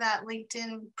have that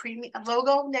LinkedIn Premium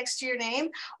logo next to your name,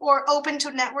 or open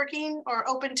to networking or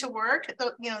open to work.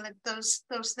 You know, those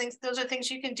things. Those are things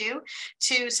you can do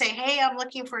to say, hey, I'm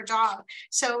looking for a job.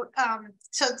 So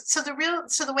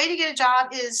the way to get a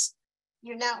job is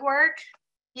you network,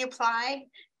 you apply,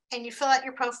 and you fill out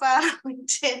your profile on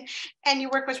LinkedIn, and you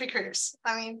work with recruiters.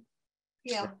 I mean,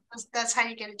 you know, that's how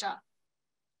you get a job.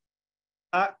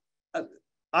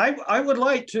 I would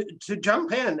like to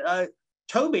jump in.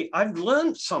 Toby, I've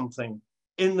learned something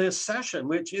in this session,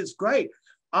 which is great.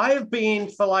 I have been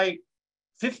for like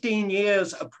 15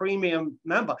 years a premium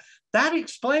member. That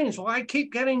explains why I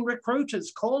keep getting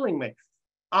recruiters calling me.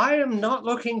 I am not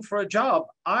looking for a job.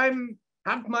 I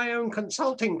have my own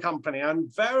consulting company. I'm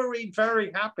very, very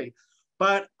happy.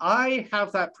 but I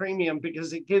have that premium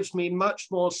because it gives me much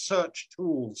more search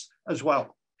tools as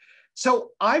well. So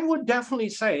I would definitely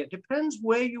say it depends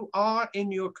where you are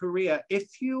in your career.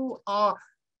 If you are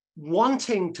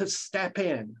wanting to step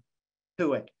in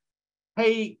to it,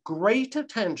 pay great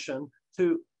attention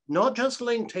to not just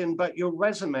LinkedIn, but your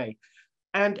resume,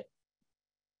 and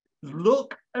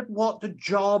look at what the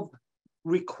job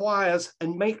requires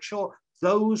and make sure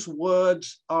those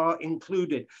words are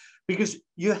included. Because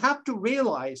you have to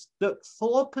realize that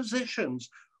for positions,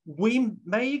 we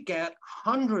may get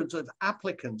hundreds of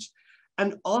applicants.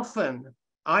 And often,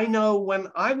 I know when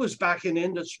I was back in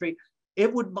industry,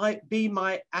 it might be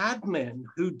my admin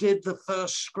who did the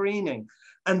first screening,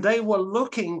 and they were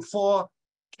looking for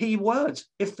keywords.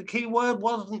 If the keyword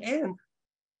wasn't in,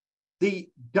 the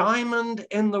diamond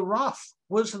in the rough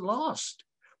was lost.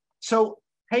 So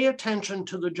pay attention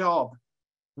to the job,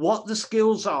 what the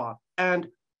skills are, and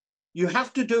you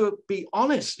have to be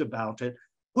honest about it.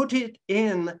 Put it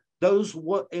in those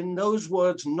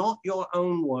words, not your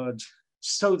own words,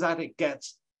 so that it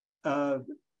gets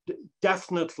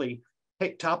definitely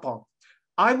picked up on.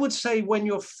 I would say when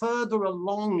you're further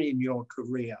along in your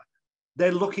career,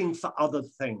 they're looking for other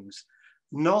things,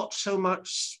 not so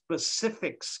much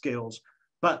specific skills,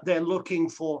 but they're looking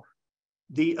for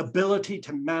the ability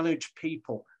to manage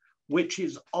people, which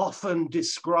is often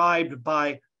described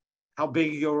by how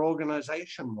big your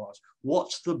organization was,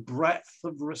 what's the breadth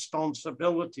of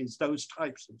responsibilities, those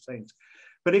types of things.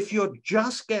 But if you're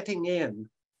just getting in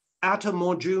at a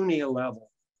more junior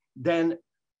level, then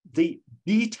the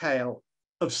detail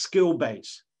of skill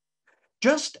base,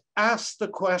 just ask the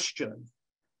question,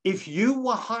 if you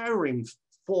were hiring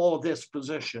for this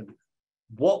position,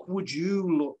 what would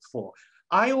you look for?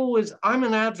 I'm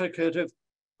an advocate of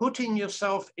putting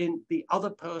yourself in the other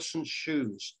person's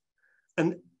shoes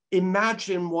and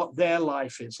imagine what their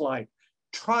life is like,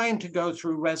 trying to go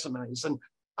through resumes. And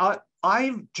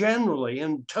I've generally,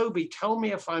 and Toby, tell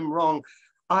me if I'm wrong,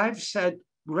 I've said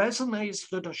resumes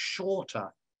that are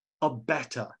shorter are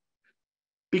better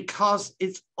because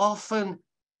it's often,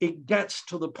 it gets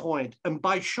to the point. And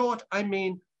by short, I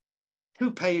mean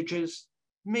 2 pages,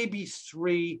 maybe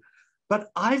 3, but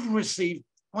I've received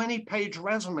 20-page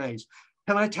resumes.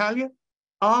 Can I tell you,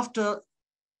 after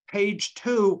page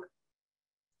 2,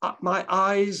 my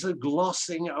eyes are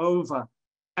glossing over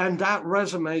and that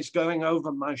resume is going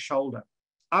over my shoulder.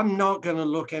 I'm not going to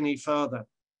look any further.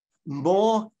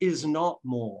 More is not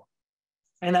more.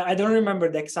 And I don't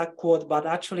remember the exact quote, but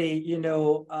actually, you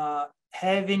know,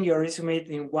 having your resume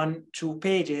in 1-2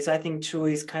 pages, I think 2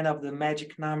 is kind of the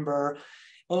magic number.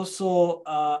 Also,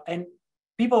 and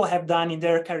people have done in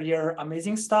their career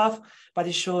amazing stuff, but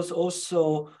it shows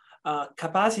also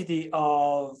capacity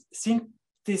of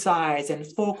synthesize and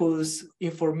focus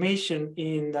information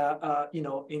in the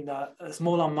in a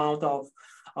small amount of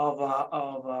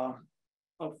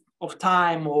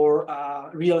time or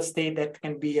real estate that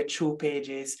can be 2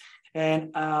 pages.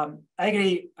 And I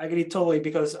agree totally,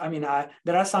 because I mean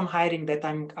there are some hiring that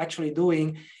I'm actually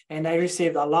doing, and I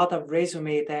received a lot of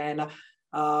resumes, and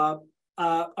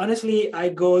honestly, I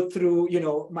go through, you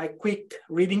know, my quick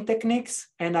reading techniques,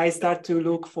 and I start to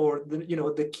look for the, you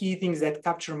know, the key things that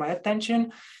capture my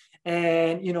attention.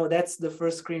 And, you know, that's the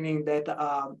first screening that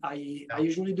I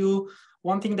usually do.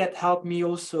 One thing that helped me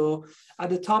also, at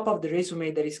the top of the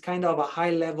resume, there is kind of a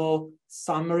high level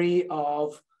summary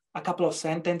of a couple of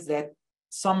sentences that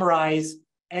summarize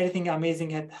everything amazing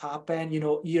that happened, you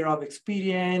know, year of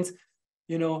experience,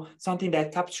 you know, something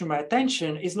that captured my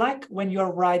attention. Is like when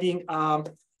you're writing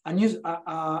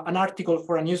an article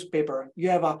for a newspaper. You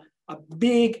have a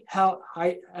big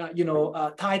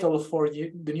title for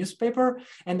the newspaper,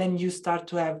 and then you start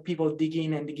to have people dig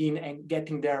in and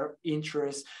getting their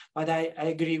interest. But I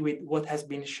agree with what has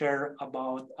been shared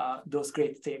about those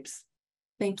great tips.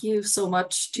 Thank you so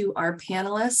much to our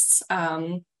panelists.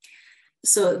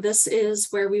 So this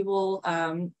is where we will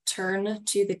turn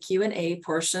to the Q&A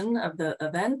portion of the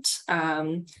event.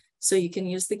 So you can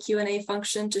use the Q&A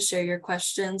function to share your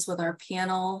questions with our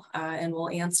panel, and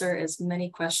we'll answer as many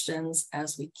questions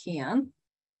as we can.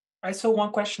 I saw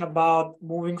one question about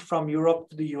moving from Europe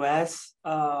to the US.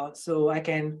 So I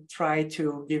can try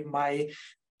to give my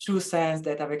 2 cents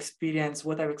that I've experienced,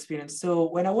 what I've experienced. So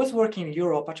when I was working in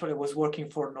Europe, actually I was working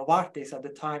for Novartis at the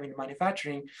time in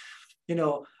manufacturing, you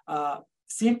know,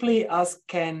 simply as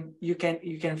you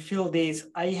can feel this,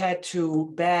 I had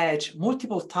to badge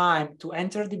multiple times to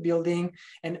enter the building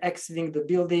and exiting the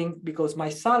building, because my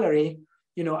salary,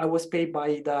 you know, I was paid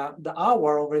by the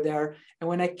hour over there. And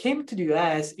when I came to the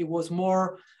US, it was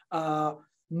more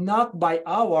not by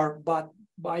hour, but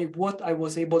by what I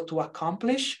was able to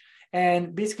accomplish.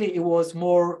 And basically, it was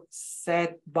more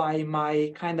set by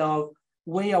my kind of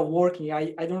way of working.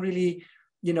 I don't really,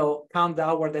 count the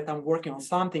hour that I'm working on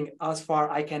something as far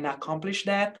I can accomplish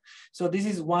that. So this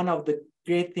is one of the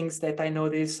great things that I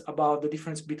notice about the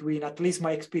difference between at least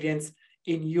my experience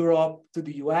in Europe to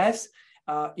the US.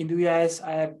 In the US,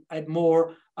 I had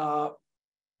more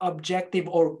objective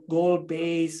or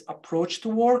goal-based approach to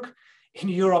work. In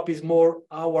Europe is more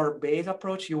hour-based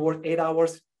approach. You work 8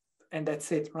 hours and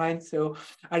that's it, right? So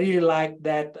I really like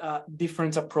that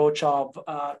different approach of,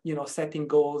 setting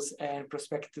goals and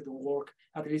perspective to work,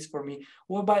 at least for me.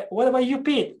 What about you,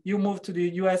 Pete? You moved to the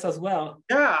US as well.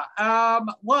 Yeah,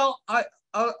 well,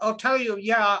 I'll tell you,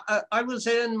 yeah, I was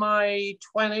in my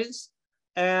 20s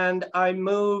and I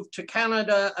moved to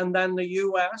Canada and then the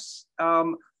US.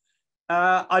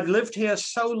 I've lived here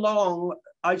so long,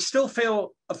 I still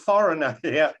feel a foreigner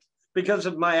here because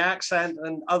of my accent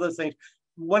and other things.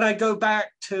 When I go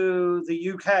back to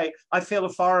the UK, I feel a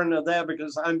foreigner there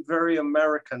because I'm very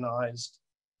Americanized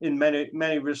in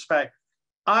many respects.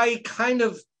 I kind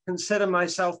of consider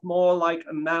myself more like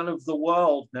a man of the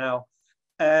world now.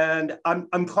 And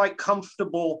I'm quite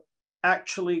comfortable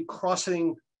actually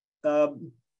crossing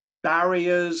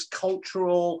barriers,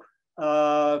 cultural,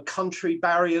 country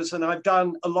barriers. And I've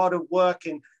done a lot of work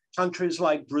in countries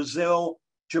like Brazil,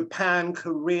 Japan,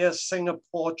 Korea,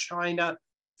 Singapore, China,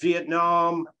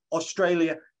 Vietnam,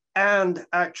 Australia, and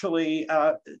actually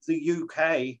the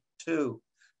UK too,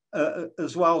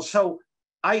 as well. So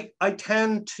I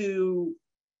tend to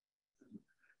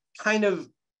kind of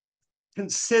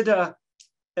consider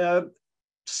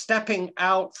stepping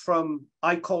out from,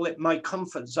 I call it my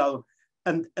comfort zone.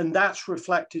 And that's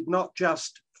reflected not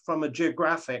just from a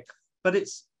geographic, but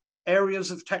it's areas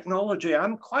of technology.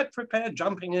 I'm quite prepared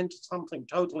jumping into something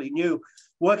totally new,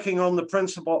 working on the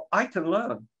principle I can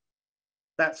learn,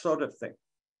 that sort of thing.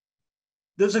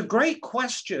 There's a great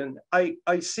question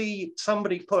I see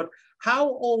somebody put, how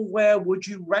or where would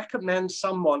you recommend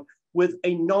someone with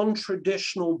a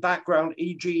non-traditional background,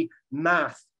 e.g.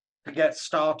 math, to get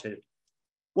started?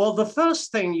 Well, the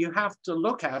first thing you have to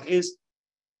look at is,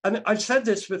 and I've said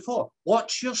this before,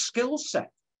 what's your skill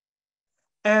set?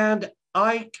 And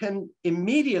I can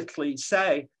immediately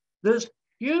say there's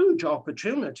huge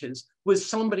opportunities with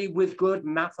somebody with good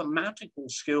mathematical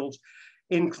skills.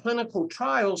 In clinical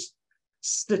trials,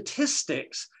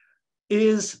 statistics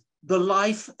is the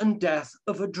life and death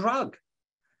of a drug.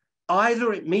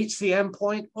 Either it meets the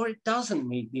endpoint or it doesn't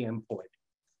meet the endpoint.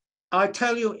 I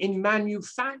tell you, in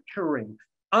manufacturing,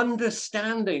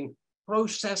 understanding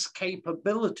process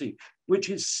capability, which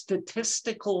is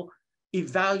statistical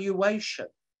evaluation,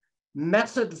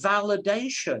 method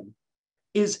validation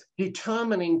is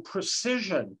determining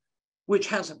precision, which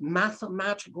has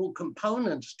mathematical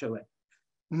components to it.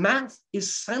 Math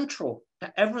is central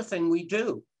to everything we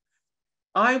do.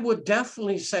 I would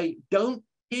definitely say, don't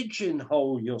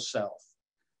pigeonhole yourself.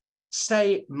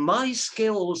 Say, my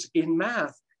skills in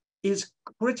math is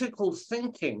critical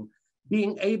thinking,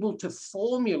 being able to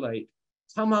formulate,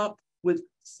 come up with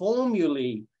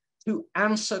formulae to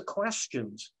answer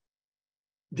questions.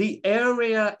 The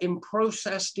area in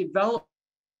process development,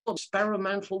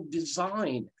 experimental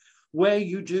design, where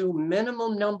you do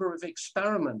minimum number of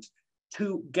experiments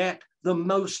to get the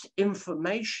most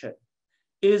information,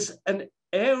 is an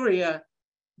area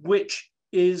which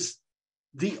is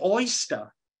the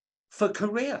oyster for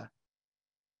career.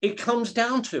 It comes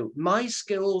down to, my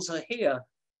skills are here,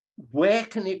 where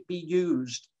can it be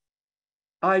used?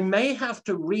 I may have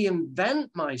to reinvent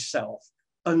myself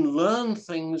and learn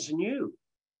things new.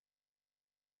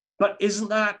 But isn't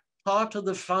that part of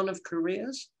the fun of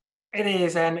careers? It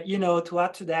is, and to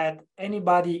add to that,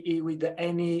 anybody with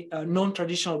any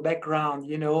non-traditional background,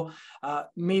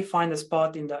 may find a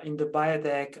spot in the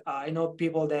biotech. I know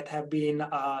people that have been,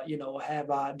 have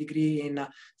a degree in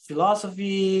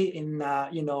philosophy, in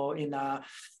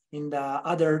the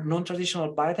other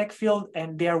non-traditional biotech field,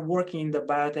 and they are working in the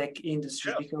biotech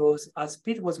industry. Yeah. Because, as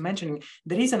Pete was mentioning,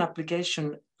 there is an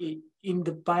application in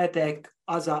the biotech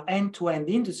as an end-to-end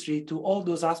industry to all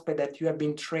those aspects that you have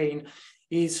been trained.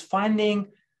 Is finding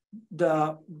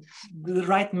the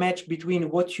right match between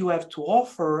what you have to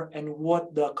offer and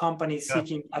what the company is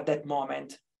seeking at that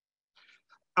moment.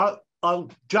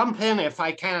 I'll jump in if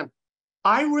I can.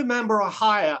 I remember a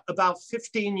hire about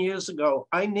 15 years ago.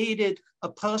 I needed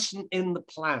a person in the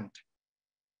plant.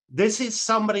 This is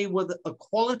somebody with a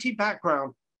quality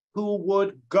background who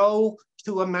would go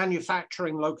to a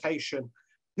manufacturing location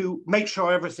to make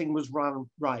sure everything was run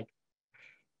right.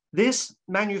 This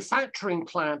manufacturing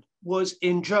plant was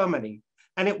in Germany,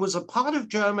 and it was a part of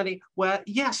Germany where,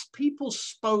 yes, people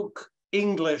spoke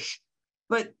English,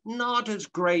 but not as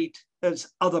great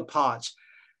as other parts.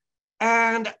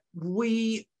 And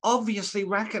we obviously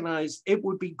recognized it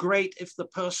would be great if the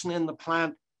person in the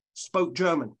plant spoke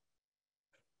German.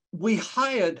 We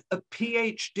hired a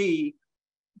PhD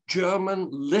German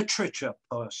literature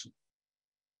person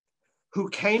who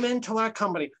came into our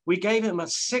company. We gave him a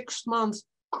 6-month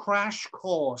crash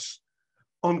course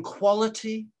on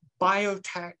quality,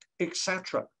 biotech,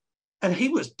 etc. And he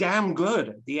was damn good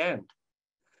at the end.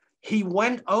 He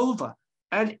went over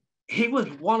and he was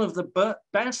one of the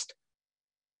best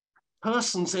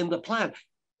persons in the plant.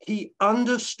 He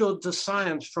understood the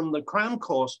science from the cram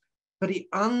course, but he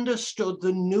understood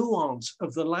the nuance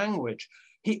of the language.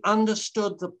 He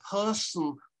understood the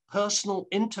personal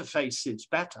interfaces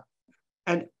better.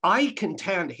 And I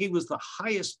contend he was the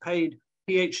highest paid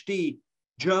PhD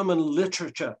German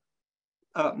literature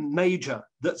major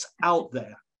that's out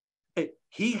there.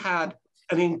 He had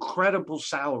an incredible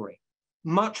salary,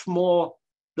 much more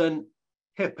than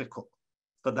typical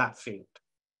for that field.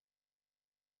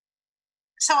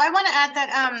 So I want to add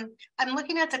that I'm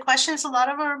looking at the questions. A lot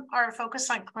of them are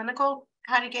focused on clinical,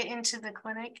 how to get into the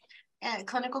clinic and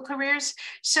clinical careers.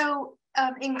 So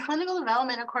in clinical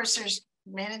development, of course, there's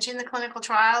managing the clinical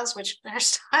trials, which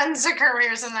there's tons of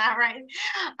careers in that, right?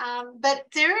 But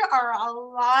there are a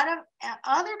lot of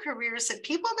other careers that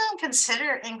people don't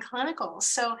consider in clinical.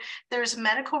 So there's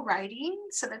medical writing,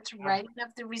 so that's writing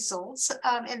of the results,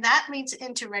 and that leads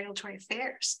into regulatory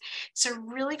affairs. It's a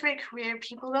really great career.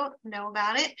 People don't know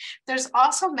about it. There's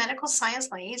also medical science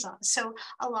liaison. So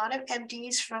a lot of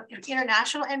MDs, from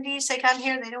international MDs, they come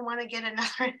here, they don't want to get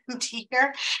another MD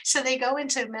here. So they go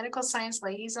into medical science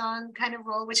liaison kind of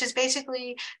role, which is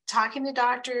basically talking to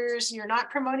doctors. You're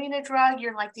not promoting a drug,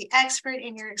 you're like the expert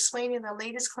and you're explaining the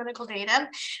latest clinical data.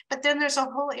 But then there's a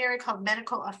whole area called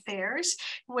medical affairs,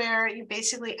 where you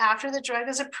basically, after the drug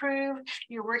is approved,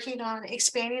 you're working on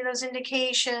expanding those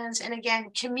indications and again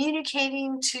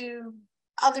communicating to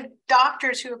other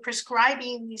doctors who are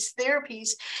prescribing these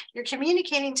therapies. You're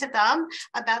communicating to them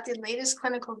about the latest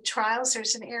clinical trials.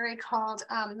 There's an area called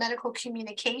medical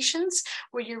communications,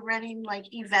 where you're running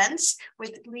like events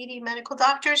with leading medical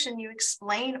doctors and you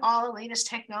explain all the latest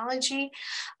technology.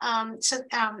 And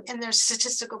there's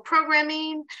statistical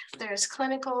programming, there's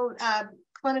clinical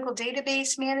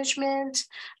database management.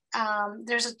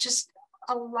 There's just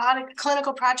a lot of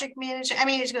clinical project management. I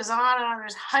mean, it goes on and on.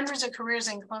 There's hundreds of careers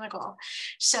in clinical.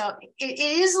 So it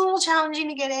is a little challenging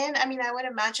to get in. I mean, I would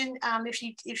imagine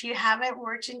if you haven't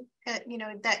worked in,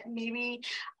 that maybe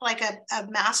like a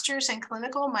master's in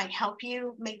clinical might help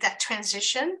you make that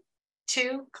transition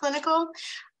to clinical.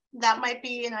 That might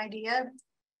be an idea.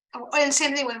 And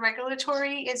same thing with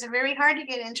regulatory. It's very hard to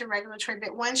get into regulatory,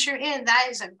 but once you're in, that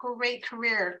is a great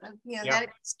career.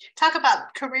 Talk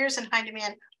about careers in high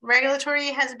demand. Regulatory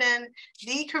has been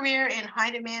the career in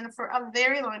high demand for a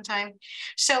very long time.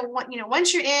 So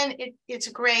once you're in, it's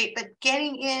great, but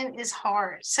getting in is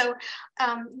hard. So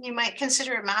you might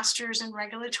consider a master's in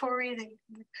regulatory.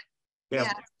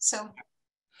 So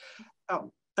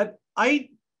I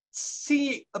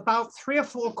see about 3 or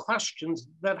 4 questions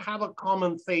that have a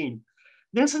common theme.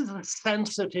 This is a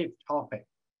sensitive topic.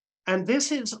 And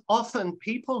this is often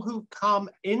people who come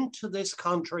into this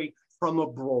country from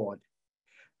abroad.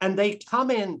 And they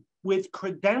come in with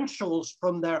credentials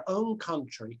from their own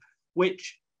country,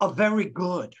 which are very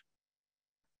good.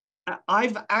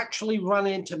 I've actually run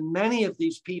into many of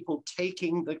these people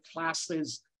taking the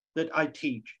classes that I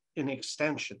teach in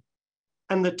extension.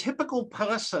 And the typical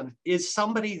person is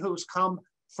somebody who's come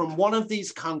from one of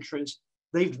these countries.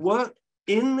 They've worked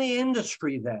in the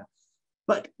industry there,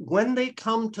 but when they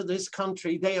come to this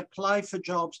country, they apply for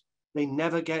jobs, they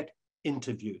never get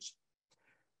interviews.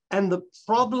 And the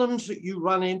problems that you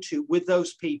run into with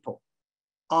those people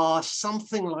are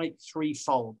something like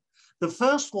threefold. The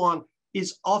first one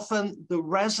is often the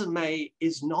resume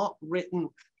is not written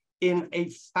in a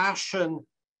fashion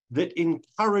that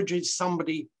encourages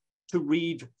somebody to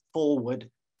read forward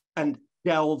and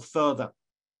delve further.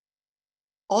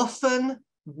 Often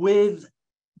with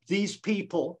these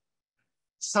people,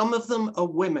 some of them are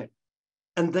women,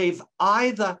 and they've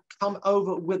either come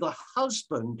over with a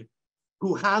husband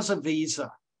who has a visa,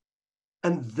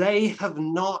 and they have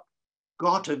not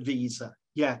got a visa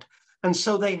yet. And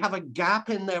so they have a gap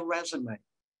in their resume.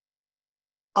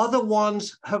 Other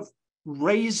ones have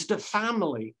raised a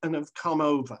family and have come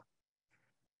over,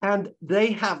 and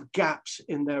they have gaps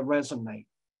in their resume.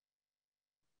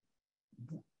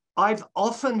 I've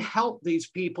often helped these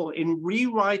people in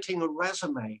rewriting a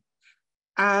resume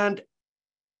and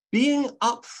being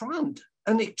upfront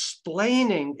and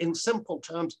explaining in simple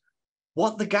terms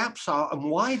what the gaps are and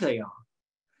why they are.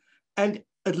 And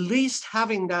at least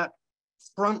having that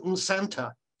front and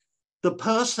center, the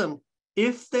person,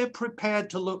 if they're prepared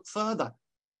to look further,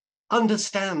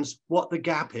 understands what the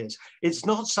gap is. It's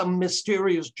not some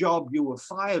mysterious job you were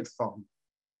fired from.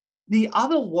 The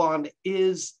other one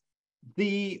is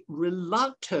the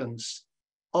reluctance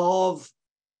of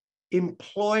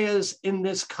employers in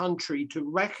this country to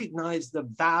recognize the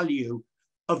value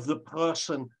of the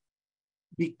person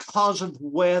because of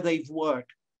where they've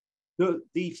worked.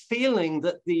 The feeling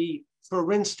that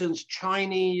for instance,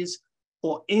 Chinese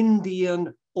or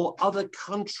Indian or other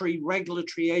country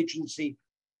regulatory agency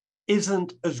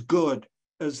isn't as good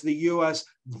as the US,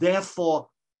 therefore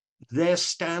their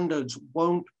standards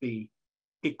won't be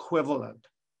equivalent.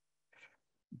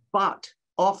 But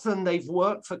often they've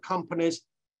worked for companies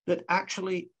that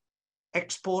actually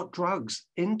export drugs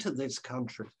into this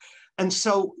country. And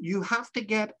so you have to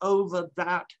get over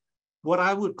that, what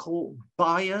I would call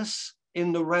bias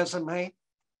in the resume.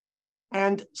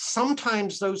 And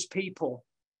sometimes those people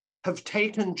have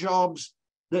taken jobs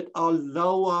that are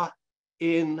lower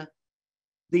in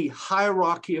the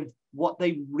hierarchy of what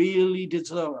they really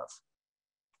deserve.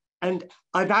 And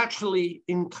I've actually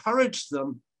encouraged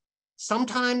them,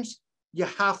 sometimes you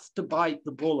have to bite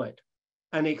the bullet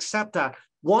and accept that.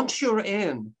 Once you're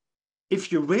in,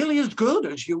 if you're really as good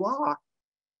as you are,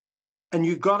 and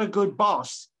you've got a good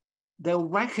boss, they'll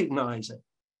recognize it.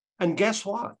 And guess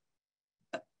what?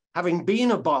 Having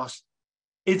been a boss,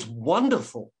 it's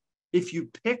wonderful if you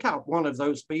pick out one of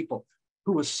those people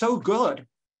who are so good,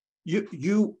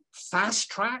 you fast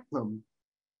track them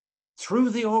through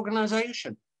the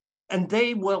organization, and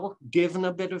they will, given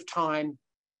a bit of time,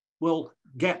 will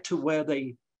get to where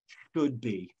they should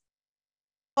be.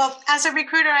 Well, as a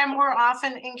recruiter, I more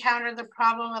often encounter the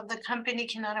problem of the company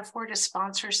cannot afford to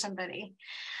sponsor somebody.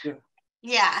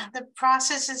 Yeah, the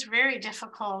process is very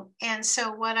difficult. And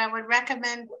so what I would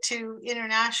recommend to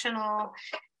international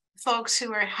folks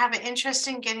who have an interest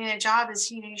in getting a job is,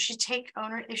 you should take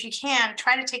if you can,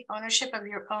 try to take ownership of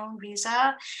your own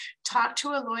visa, talk to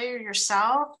a lawyer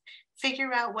yourself,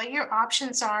 figure out what your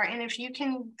options are. And if you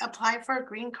can apply for a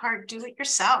green card, do it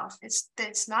yourself.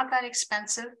 It's not that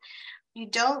expensive. You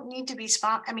don't need to be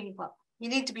you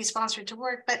need to be sponsored to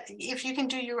work, but if you can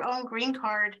do your own green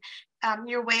card,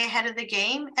 you're way ahead of the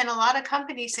game. And a lot of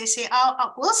companies, they say,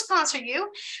 we'll sponsor you.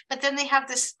 But then they have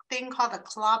this thing called a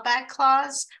clawback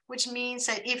clause, which means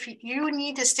that if you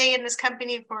need to stay in this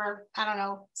company for,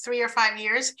 3 or 5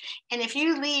 years, and if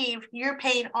you leave, you're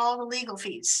paying all the legal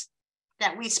fees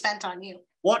that we spent on you.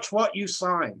 Watch what you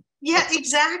sign. Yeah,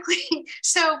 exactly.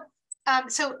 So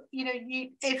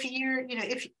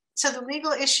So the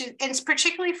legal issue, and it's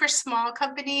particularly for small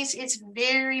companies, it's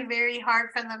very, very hard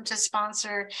for them to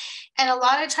sponsor. And a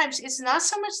lot of times it's not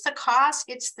so much the cost,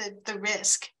 it's the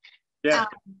risk. Yeah.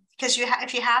 Because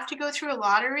if you have to go through a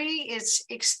lottery, it's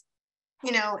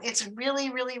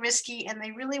really, really risky, and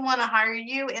they really want to hire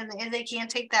you, and they can't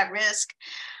take that risk.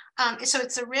 So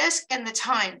it's the risk and the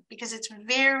time, because it's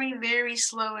very, very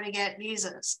slow to get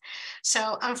visas.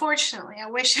 So unfortunately, I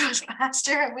wish it was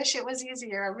faster. I wish it was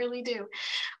easier. I really do.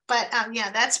 But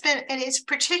and it's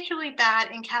particularly bad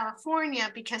in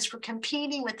California because we're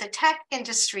competing with the tech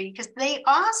industry, because they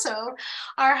also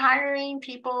are hiring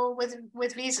people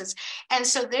with visas. And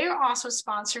so they're also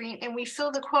sponsoring, and we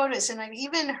fill the quotas. And I've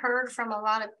even heard from a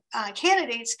lot of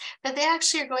candidates that they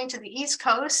actually are going to the East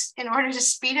Coast in order to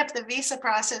speed up the visa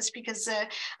process, because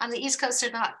on the East Coast,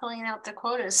 they're not filling out the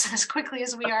quotas as quickly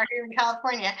as we are here in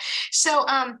California. So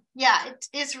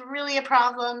it's really a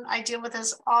problem. I deal with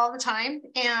this all the time,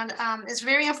 and it's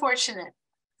very unfortunate.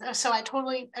 So I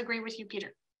totally agree with you,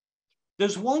 Peter.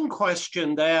 There's one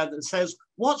question there that says,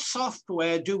 what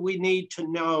software do we need to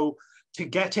know to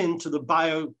get into the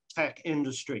biotech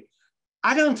industry?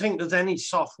 I don't think there's any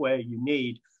software you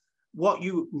need. What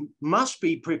you must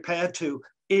be prepared to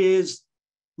is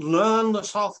learn the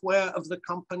software of the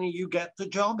company you get the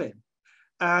job in.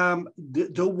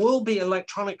 There will be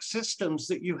electronic systems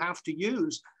that you have to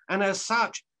use. And as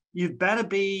such, you'd better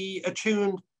be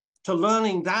attuned to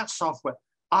learning that software.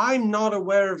 I'm not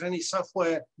aware of any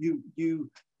software you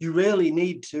really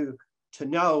need to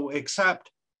know,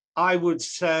 except I would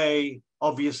say,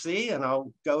 obviously, and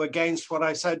I'll go against what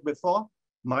I said before,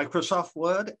 Microsoft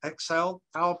Word, Excel,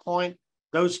 PowerPoint,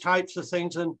 those types of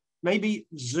things, and maybe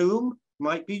Zoom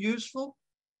might be useful.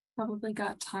 Probably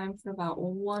got time for about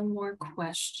one more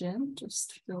question,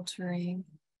 just filtering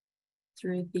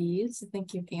through these. I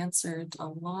think you've answered a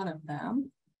lot of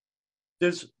them.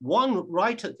 There's one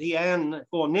right at the end,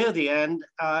 or near the end,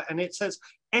 and it says,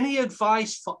 any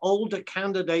advice for older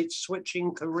candidates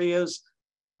switching careers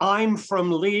I'm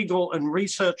from legal and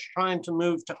research trying to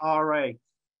move to RA.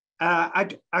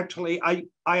 I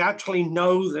actually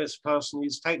know this person.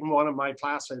 He's taken one of my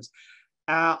classes.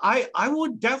 I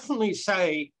would definitely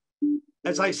say,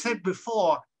 as I said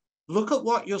before, look at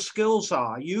what your skills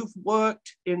are. You've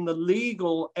worked in the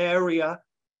legal area.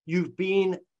 You've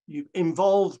been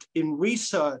involved in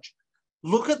research.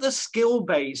 Look at the skill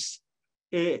base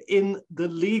in the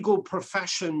legal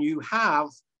profession you have.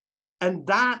 And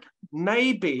that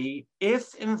may be,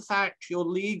 if in fact your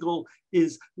legal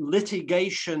is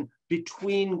litigation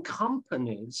between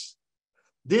companies,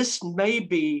 this may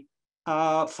be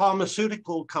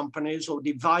pharmaceutical companies or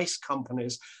device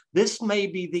companies. This may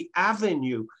be the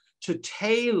avenue to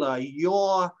tailor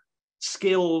your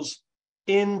skills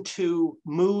into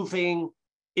moving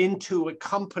into a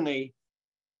company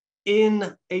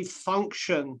in a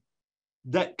function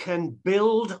that can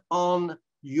build on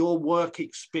your work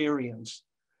experience.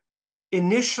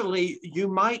 Initially, you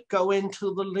might go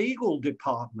into the legal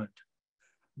department,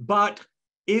 but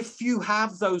if you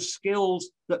have those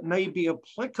skills that may be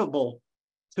applicable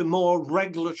to more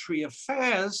regulatory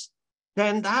affairs,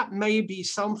 then that may be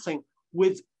something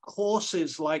with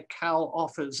courses like Cal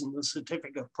offers in the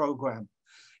certificate program.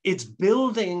 It's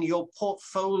building your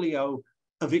portfolio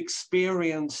of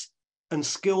experience and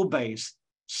skill base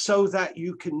so that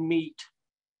you can meet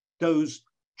those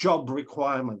job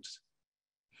requirements.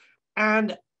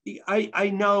 And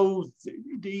I know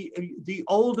the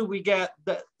older we get,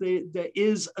 that there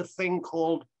is a thing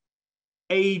called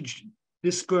age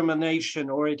discrimination,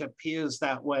 or it appears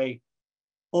that way.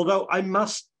 Although I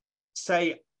must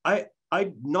say,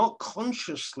 I've not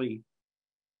consciously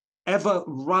ever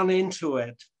run into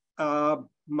it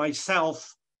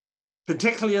myself,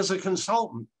 particularly as a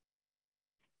consultant.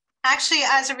 Actually,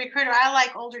 as a recruiter, I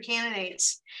like older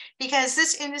candidates because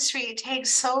this industry, it takes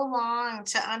so long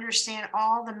to understand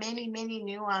all the many, many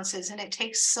nuances, and it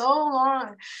takes so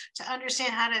long to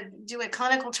understand how to do a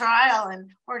clinical trial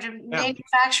or to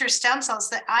manufacture stem cells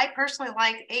that I personally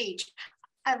like age.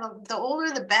 The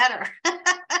older, the better.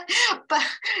 But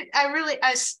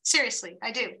seriously,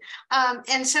 I do.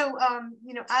 And so,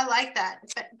 I like that.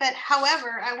 But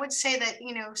however, I would say that,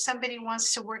 if somebody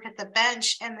wants to work at the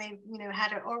bench and they,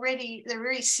 they're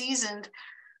very seasoned,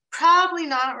 probably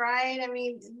not right. I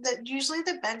mean, usually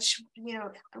the bench,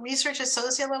 research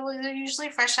associate level, they're usually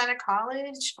fresh out of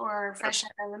college or fresh out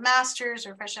of a master's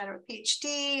or fresh out of a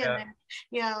PhD. And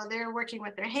then, they're working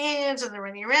with their hands and they're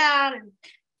running around and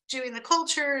doing the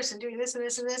cultures and doing this and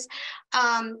this and this.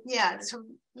 So,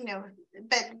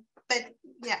 but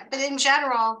in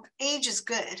general, age is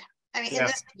good. I mean, in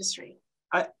this industry.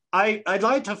 I'd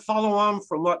like to follow on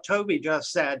from what Toby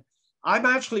just said. I'm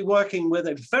actually working with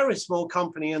a very small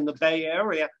company in the Bay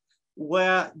Area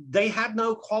where they had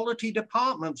no quality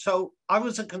department. So I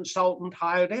was a consultant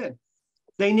hired in.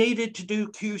 They needed to do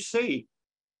QC.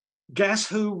 Guess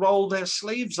who rolled their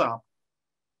sleeves up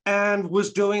and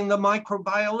was doing the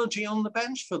microbiology on the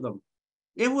bench for them?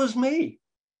 It was me.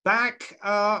 Back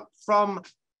from,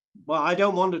 well, I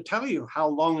don't want to tell you how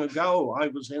long ago I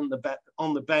was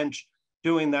on the bench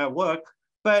doing that work,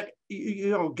 but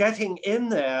getting in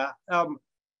there,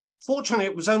 fortunately,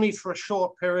 it was only for a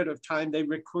short period of time. They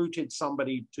recruited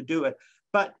somebody to do it,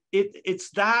 but it's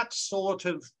that sort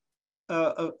of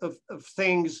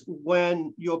things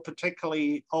when you're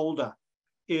particularly older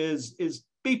is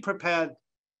be prepared.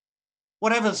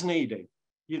 Whatever's needed,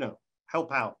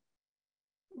 help out.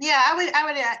 Yeah,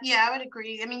 I would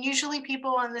agree. I mean, usually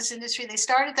people in this industry, they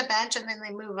start at the bench and then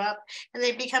they move up and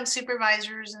they become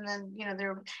supervisors, and then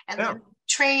they're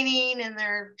training and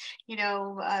they're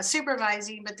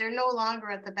supervising, but they're no longer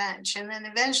at the bench. And then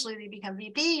eventually they become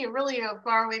VP. You're really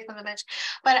far away from the bench.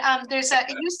 But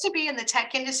it used to be in the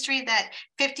tech industry that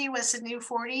 50 was the new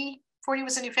 40, 40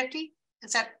 was the new 50.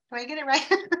 Is that, do I get it right?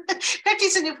 50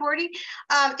 is a new 40.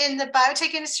 In the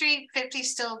biotech industry, 50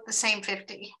 is still the same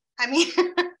 50. I mean,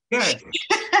 that's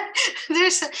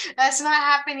not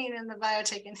happening in the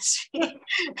biotech industry.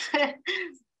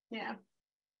 Yeah.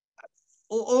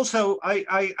 Also,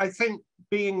 I think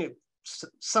being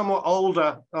somewhat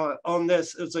older on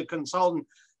this as a consultant,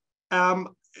 I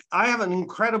have an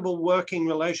incredible working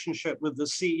relationship with the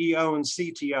CEO and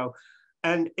CTO.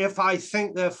 And if I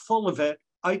think they're full of it,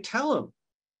 I tell them.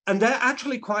 And they're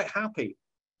actually quite happy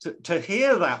to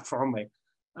hear that from me,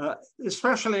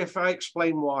 especially if I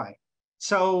explain why.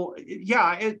 So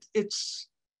yeah, it's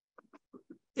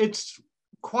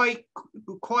quite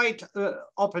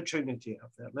opportunity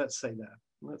out there. Let's say that.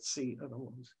 Let's see other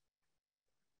ones.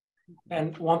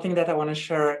 And one thing that I want to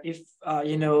share, if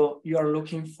you are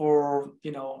looking for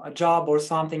a job or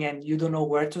something and you don't know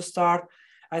where to start,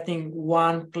 I think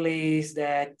one place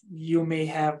that you may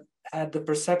have had the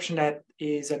perception that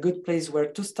is a good place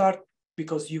where to start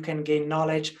because you can gain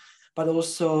knowledge, but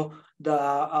also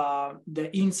the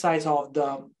insights of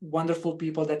the wonderful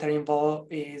people that are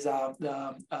involved is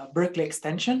the Berkeley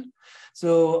Extension.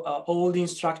 So all the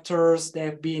instructors, they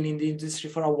have been in the industry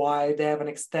for a while, they have an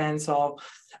extensive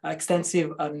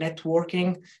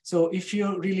networking. So if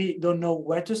you really don't know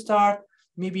where to start,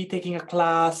 maybe taking a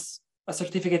class, a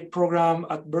certificate program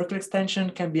at Berkeley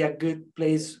Extension can be a good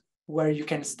place where you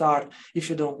can start if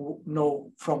you don't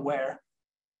know from where.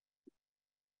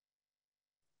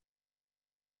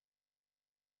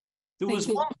 There was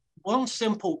one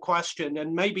simple question,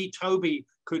 and maybe Toby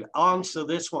could answer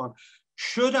this one.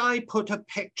 Should I put a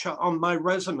picture on my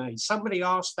resume? Somebody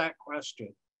asked that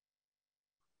question.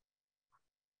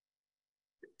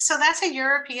 So that's a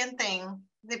European thing.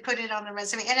 They put it on the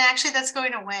resume, and actually that's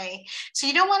going away. So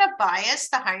you don't want to bias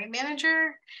the hiring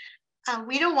manager.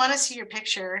 We don't want to see your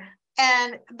picture.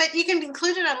 But you can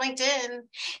include it on LinkedIn,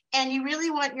 and you really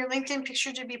want your LinkedIn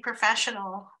picture to be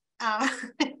professional.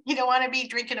 You don't want to be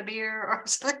drinking a beer or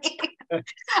something.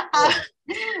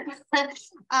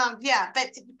 Yeah,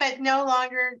 but no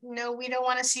longer, no, we don't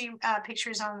want to see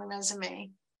pictures on the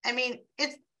resume. I mean,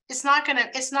 it's not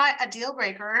a deal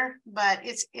breaker, but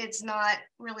it's not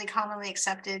really commonly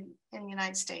accepted in the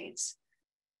United States.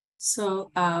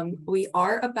 So we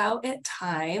are about at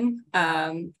time.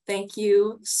 Thank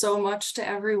you so much to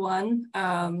everyone,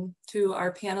 to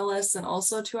our panelists and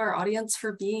also to our audience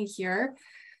for being here.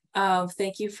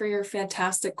 Thank you for your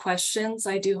fantastic questions.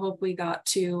 I do hope we got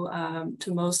to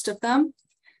most of them.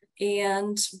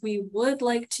 And we would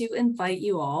like to invite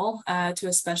you all to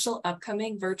a special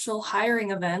upcoming virtual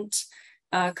hiring event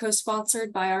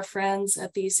co-sponsored by our friends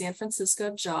at the San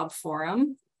Francisco Job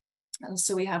Forum.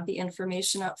 So we have the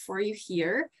information up for you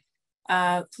here.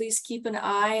 Please keep an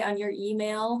eye on your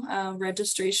email.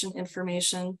 Registration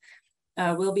information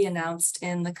will be announced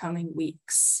in the coming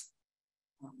weeks.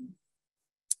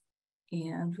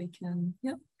 And we can,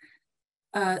 yep.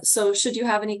 So should you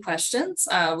have any questions,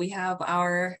 we have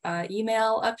our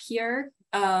email up here.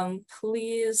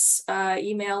 Please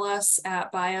email us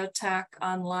at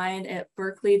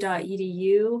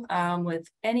biotechonline@berkeley.edu with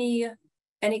any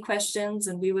questions,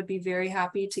 and we would be very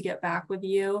happy to get back with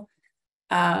you.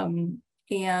 And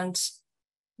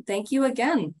thank you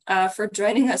again for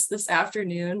joining us this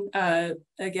afternoon.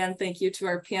 Again, thank you to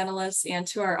our panelists and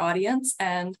to our audience,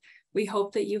 and we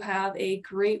hope that you have a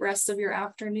great rest of your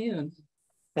afternoon.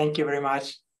 Thank you very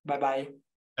much. Bye-bye.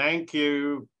 Thank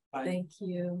you. Bye. Thank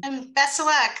you. And best of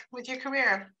luck with your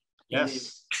career.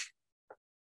 Yes.